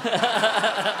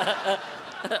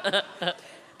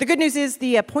 The good news is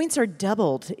the points are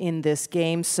doubled in this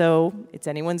game, so it's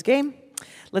anyone's game.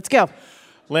 Let's go.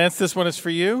 Lance, this one is for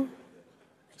you.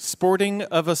 Sporting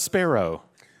of a sparrow.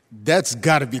 That's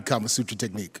got to be Kama Sutra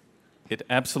technique. It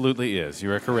absolutely is.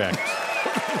 You are correct.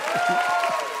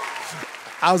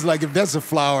 I was like, if that's a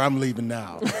flower, I'm leaving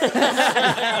now.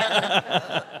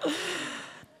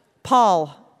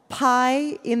 Paul,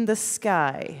 pie in the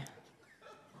sky.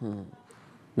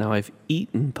 Now I've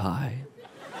eaten pie.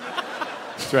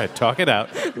 That's right. Talk it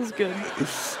out. That's good. I'm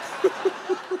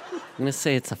going to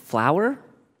say it's a flower.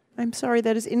 I'm sorry,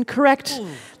 that is incorrect.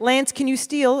 Lance, can you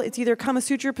steal? It's either Kama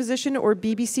Sutra position or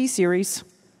BBC series.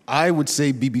 I would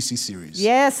say BBC series.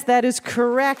 Yes, that is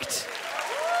correct.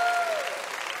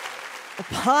 A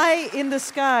pie in the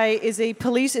sky is a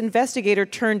police investigator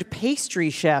turned pastry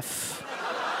chef.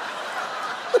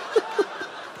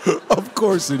 Of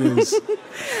course it is.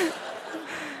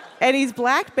 And he's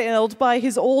blackmailed by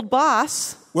his old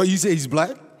boss. What, you say he's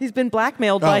black? He's been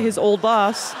blackmailed by his old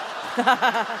boss.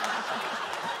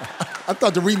 I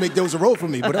thought the remake, there was a role for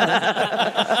me, but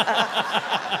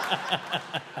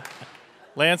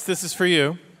Lance, this is for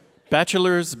you.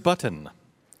 Bachelor's button.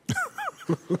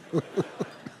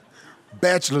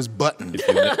 Bachelor's button.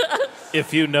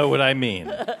 If you know what I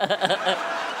mean.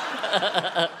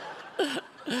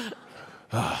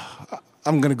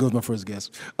 I'm going to go with my first guess.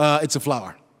 It's a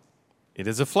flower. It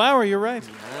is a flower, you're right.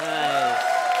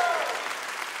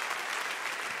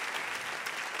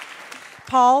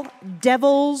 Paul,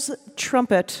 devil's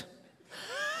trumpet.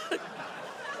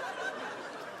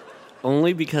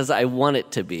 Only because I want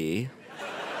it to be.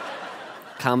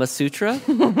 Kama Sutra?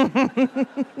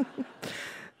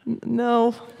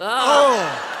 No.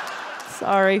 Oh!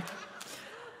 Sorry.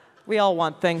 We all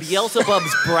want things.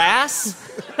 Beelzebub's brass?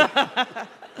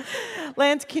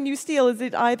 Lance, can you steal? Is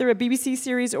it either a BBC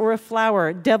series or a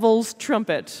flower? Devil's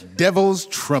trumpet. Devil's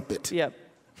trumpet. Yep.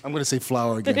 I'm going to say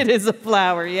flower again. It is a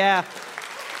flower, yeah.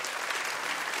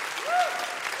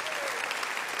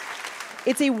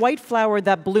 It's a white flower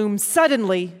that blooms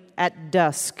suddenly at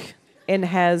dusk and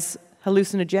has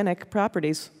hallucinogenic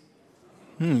properties.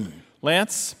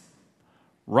 Lance,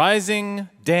 rising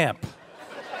damp.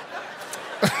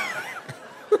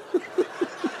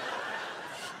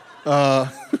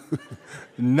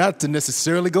 Not to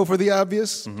necessarily go for the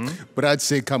obvious, but I'd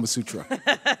say Kama Sutra.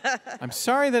 I'm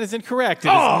sorry, that is incorrect. It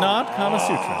is not Kama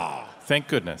Sutra. Thank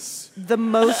goodness. The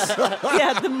most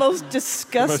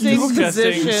disgusting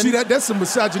position. See, that's some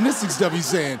misogynistic stuff he's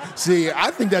saying. See, I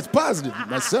think that's positive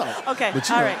myself. Okay, but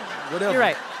all right. Whatever.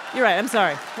 You're right. I'm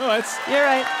sorry. No, You're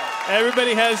right.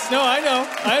 Everybody has... No, I know.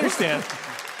 I understand.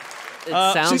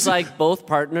 It sounds like both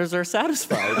partners are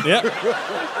satisfied. Yep.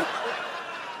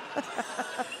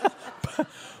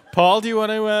 Paul, do you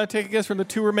want to take a guess from the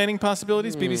two remaining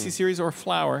possibilities, BBC series or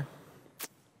flower?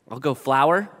 I'll go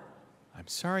flower. I'm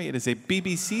sorry, it is a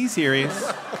BBC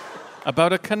series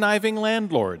about a conniving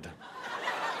landlord.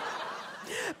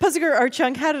 Puzziger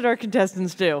Archunk, how did our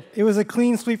contestants do? It was a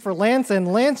clean sweep for Lance,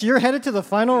 and Lance, you're headed to the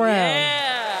final round.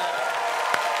 Yeah!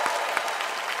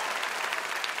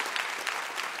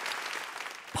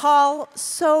 Paul,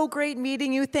 so great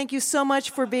meeting you. Thank you so much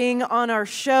for being on our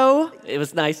show. It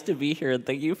was nice to be here, and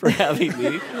thank you for having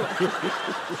me.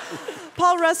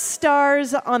 Paul Russ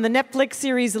stars on the Netflix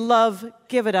series Love.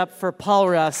 Give it up for Paul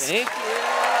Russ. Thank you.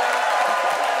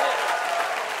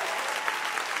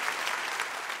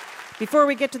 Before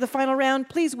we get to the final round,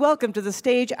 please welcome to the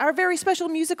stage our very special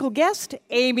musical guest,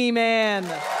 Aimee Mann.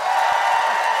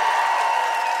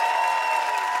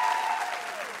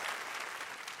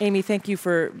 Aimee, thank you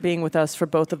for being with us for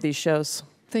both of these shows.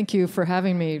 Thank you for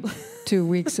having me 2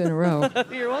 weeks in a row.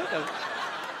 You're welcome.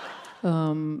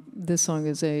 This song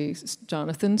is a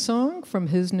Jonathan song from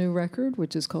his new record,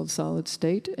 which is called Solid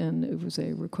State, and it was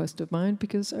a request of mine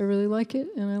because I really like it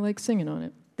and I like singing on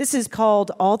it. This is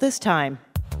called All This Time.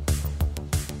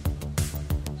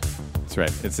 That's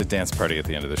right. It's a dance party at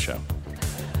the end of the show.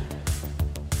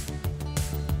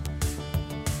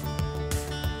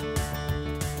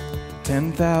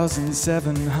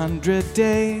 $10,700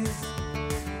 days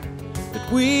that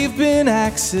we've been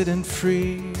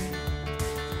accident-free.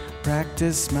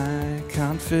 Practice my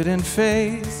confident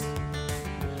face.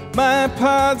 My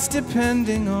pod's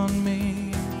depending on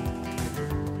me.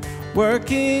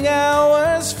 Working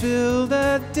hours fill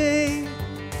the day.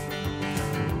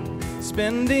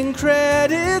 Spending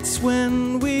credits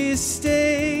when we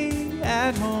stay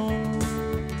at home.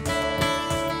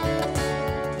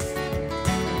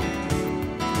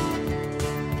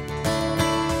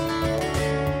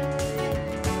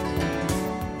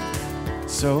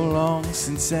 So long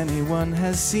since anyone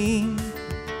has seen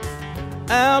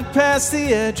out past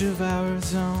the edge of our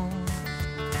zone.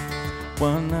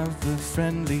 One of the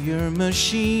friendlier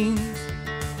machines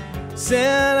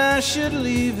said I should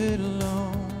leave it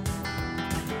alone.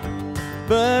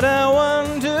 But I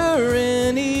wonder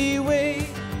anyway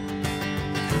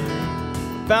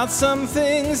about some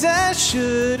things I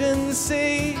shouldn't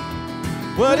say.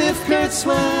 What if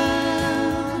Kurzweil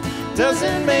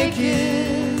doesn't make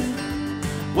it?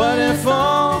 What if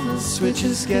all the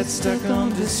switches get stuck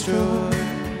on destroy?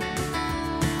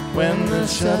 When the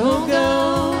shuttle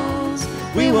goes,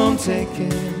 we won't take it.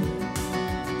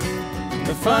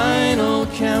 The final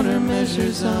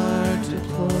countermeasures are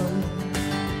deployed.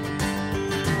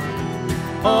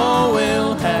 Oh,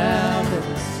 we'll have this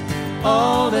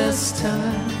all this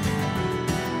time.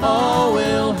 Oh,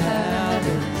 we'll have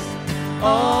this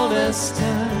all this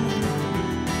time.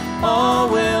 Oh,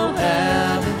 we'll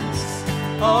have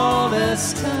this all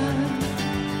this time.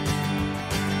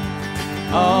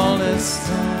 All this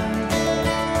time.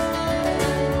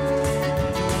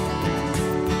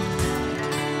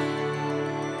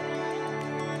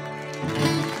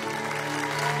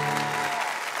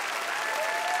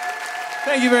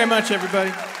 Thank you very much,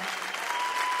 everybody.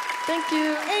 Thank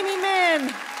you. Amy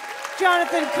Mann,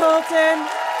 Jonathan Coulton.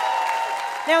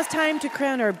 Now it's time to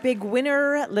crown our big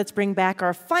winner. Let's bring back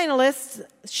our finalists.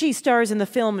 She stars in the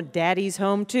film Daddy's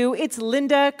Home 2. It's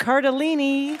Linda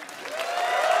Cardellini.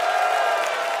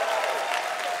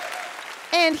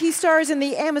 And he stars in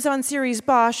the Amazon series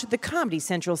Bosch, the Comedy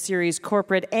Central series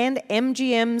Corporate, and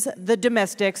MGM's The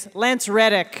Domestics, Lance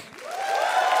Reddick.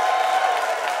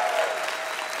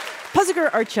 Puziker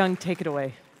Archung, take it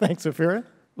away. Thanks, Ophira.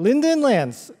 Linda and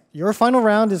Lance, your final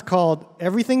round is called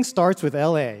Everything Starts with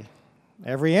L.A.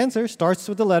 Every answer starts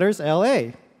with the letters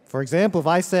L.A. For example, if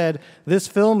I said this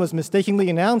film was mistakenly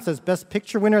announced as Best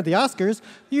Picture winner at the Oscars,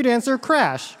 you'd answer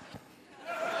Crash.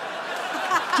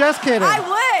 Just kidding. I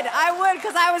would,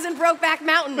 because I was in Brokeback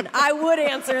Mountain. I would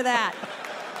answer that.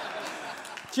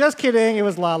 Just kidding, it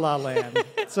was La La Land.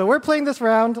 So we're playing this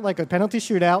round like a penalty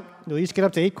shootout. You'll each get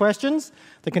up to 8 questions.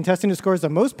 The contestant who scores the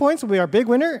most points will be our big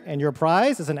winner, and your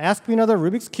prize is an Ask Me Another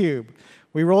Rubik's Cube.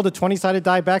 We rolled a 20-sided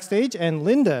die backstage, and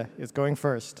Linda is going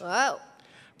first. Whoa.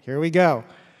 Here we go.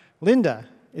 Linda,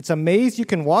 it's a maze you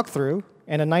can walk through,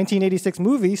 and a 1986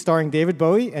 movie starring David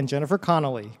Bowie and Jennifer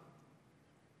Connelly.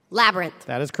 Labyrinth.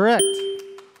 That is correct.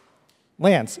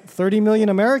 Lance, 30 million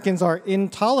Americans are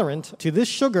intolerant to this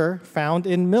sugar found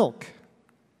in milk.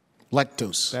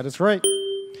 Lactose. That is right.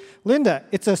 Linda,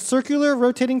 it's a circular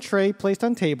rotating tray placed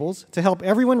on tables to help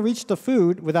everyone reach the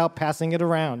food without passing it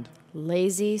around.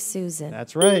 Lazy Susan.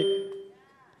 That's right.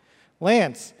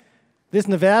 Lance, this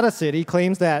Nevada city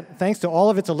claims that thanks to all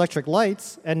of its electric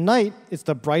lights, at night it's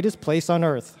the brightest place on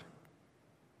Earth.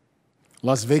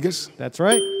 Las Vegas. That's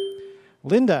right.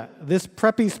 Linda, this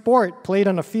preppy sport played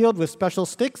on a field with special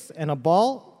sticks and a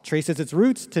ball traces its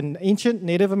roots to ancient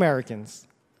Native Americans.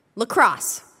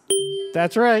 Lacrosse.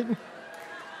 That's right.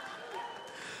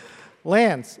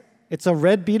 Lance, it's a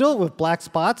red beetle with black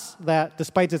spots that,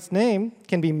 despite its name,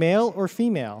 can be male or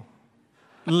female.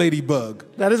 Ladybug.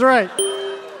 That is right.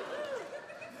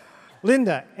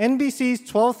 Linda, NBC's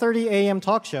 12:30 a.m.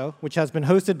 talk show, which has been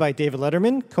hosted by David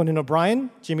Letterman, Conan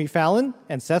O'Brien, Jimmy Fallon,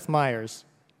 and Seth Meyers.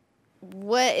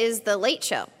 What is The Late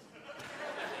Show?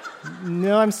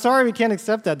 No, I'm sorry, we can't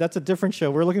accept that. That's a different show.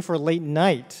 We're looking for Late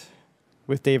Night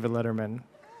with David Letterman.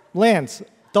 Lance,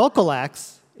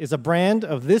 Dulcolax is a brand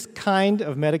of this kind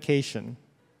of medication.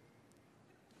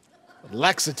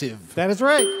 Laxative. That is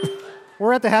right.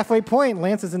 We're at the halfway point.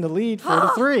 Lance is in the lead,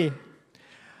 4-3.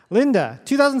 Linda,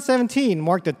 2017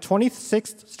 marked the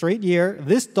 26th straight year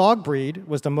this dog breed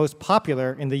was the most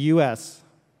popular in the U.S.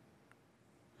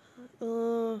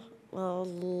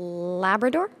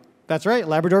 Labrador? That's right,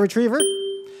 Labrador Retriever.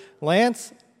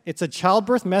 Lance, it's a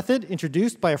childbirth method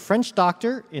introduced by a French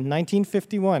doctor in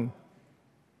 1951.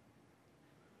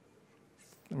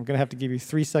 I'm going to have to give you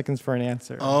 3 seconds for an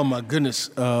answer. Oh, my goodness.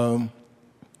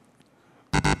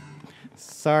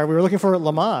 Sorry, we were looking for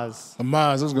Lamaze.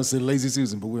 Lamaze, I was going to say Lazy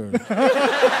Susan, but we're...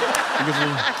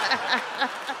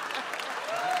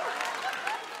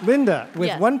 Linda, with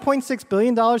Yes. $1.6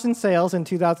 billion in sales in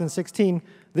 2016,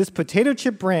 this potato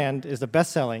chip brand is the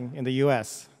best-selling in the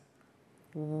U.S.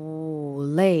 Ooh,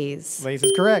 Lay's. Lay's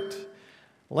is correct.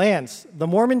 Lance, the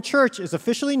Mormon Church is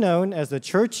officially known as the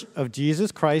Church of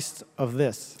Jesus Christ of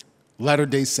this.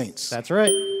 Latter-day Saints. That's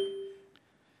right.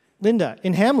 Linda,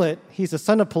 in Hamlet, he's the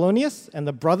son of Polonius and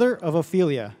the brother of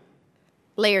Ophelia.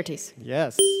 Laertes.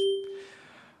 Yes.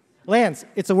 Lance,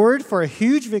 it's a word for a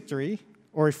huge victory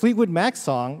or a Fleetwood Mac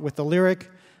song with the lyric,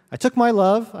 I took my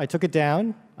love, I took it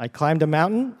down, I climbed a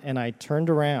mountain, and I turned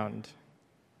around.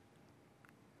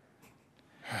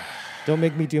 Don't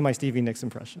make me do my Stevie Nicks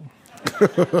impression.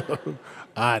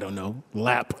 I don't know.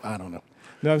 Lap, I don't know.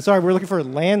 No, I'm sorry, we're looking for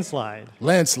landslide.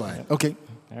 Landslide, okay.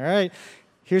 All right.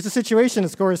 Here's the situation. The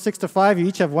score is 6-5. You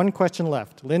each have 1 question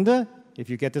left. Linda, If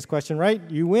you get this question right,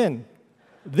 you win.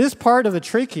 This part of the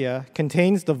trachea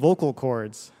contains the vocal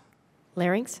cords.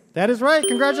 Larynx? That is right.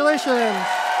 Congratulations.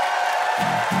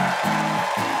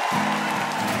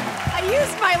 I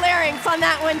used my larynx on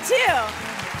that one, too.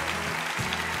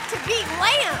 To beat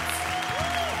Lance.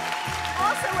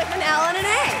 Also with an L and an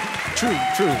A.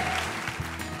 True.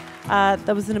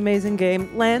 That was an amazing game.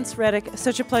 Lance Reddick,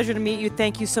 such a pleasure to meet you.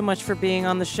 Thank you so much for being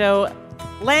on the show.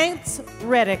 Lance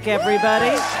Reddick,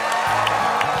 everybody.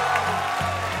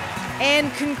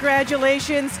 And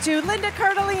congratulations to Linda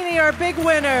Cardellini, our big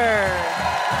winner.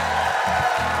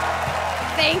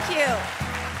 Thank you.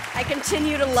 I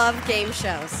continue to love game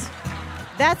shows.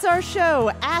 That's our show.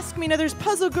 Ask Me Another's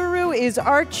puzzle guru is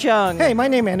Art Chung. Hey, my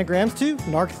name anagrams to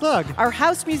Narc Thug. Our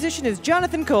house musician is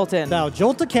Jonathan Colton. Thou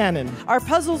Jolta Cannon. Our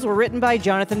puzzles were written by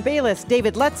Jonathan Bayless,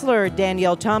 David Letzler,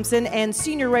 Danielle Thompson, and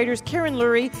senior writers Karen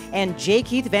Lurie and J.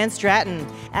 Keith Van Stratton.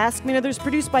 Ask Me Another's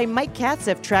produced by Mike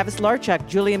Katzeff, Travis Larchuk,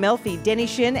 Julia Melfi, Denny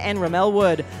Shin, and Ramel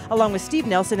Wood, along with Steve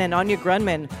Nelson and Anya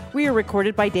Grunman. We are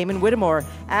recorded by Damon Whittemore.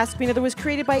 Ask Me Another was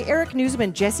created by Eric Newsom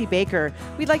and Jesse Baker.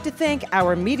 We'd like to thank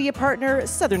our media partner,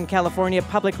 Southern California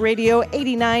Public Radio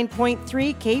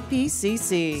 89.3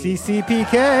 KPCC.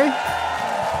 CCPK.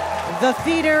 The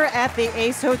theater at the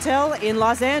Ace Hotel in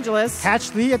Los Angeles.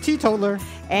 Catch the teetotaler.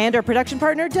 And our production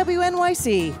partner,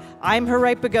 WNYC. I'm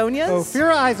Harriet Begonias.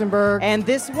 Ophira Eisenberg. And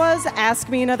this was Ask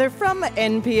Me Another from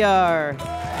NPR.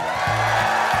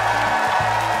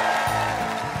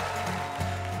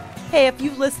 Hey, if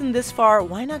you've listened this far,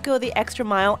 why not go the extra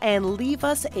mile and leave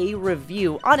us a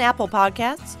review on Apple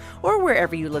Podcasts or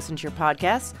wherever you listen to your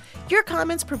podcasts? Your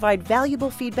comments provide valuable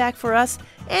feedback for us,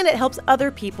 and it helps other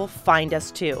people find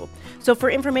us too. So for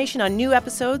information on new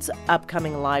episodes,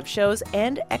 upcoming live shows,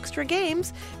 and extra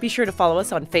games, be sure to follow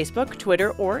us on Facebook,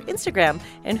 Twitter, or Instagram.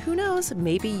 And who knows,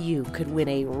 maybe you could win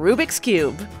a Rubik's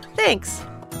Cube. Thanks.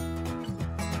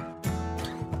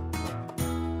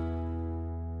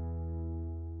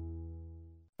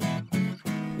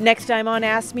 Next time on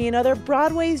Ask Me Another,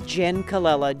 Broadway's Jen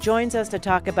Colella joins us to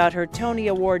talk about her Tony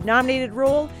Award-nominated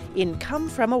role in Come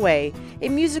From Away, a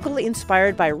musical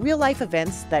inspired by real-life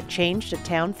events that changed a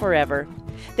town forever.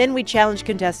 Then we challenge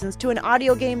contestants to an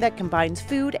audio game that combines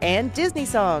food and Disney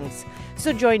songs.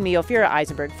 So join me, Ophira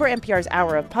Eisenberg, for NPR's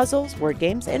Hour of Puzzles, Word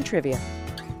Games, and Trivia.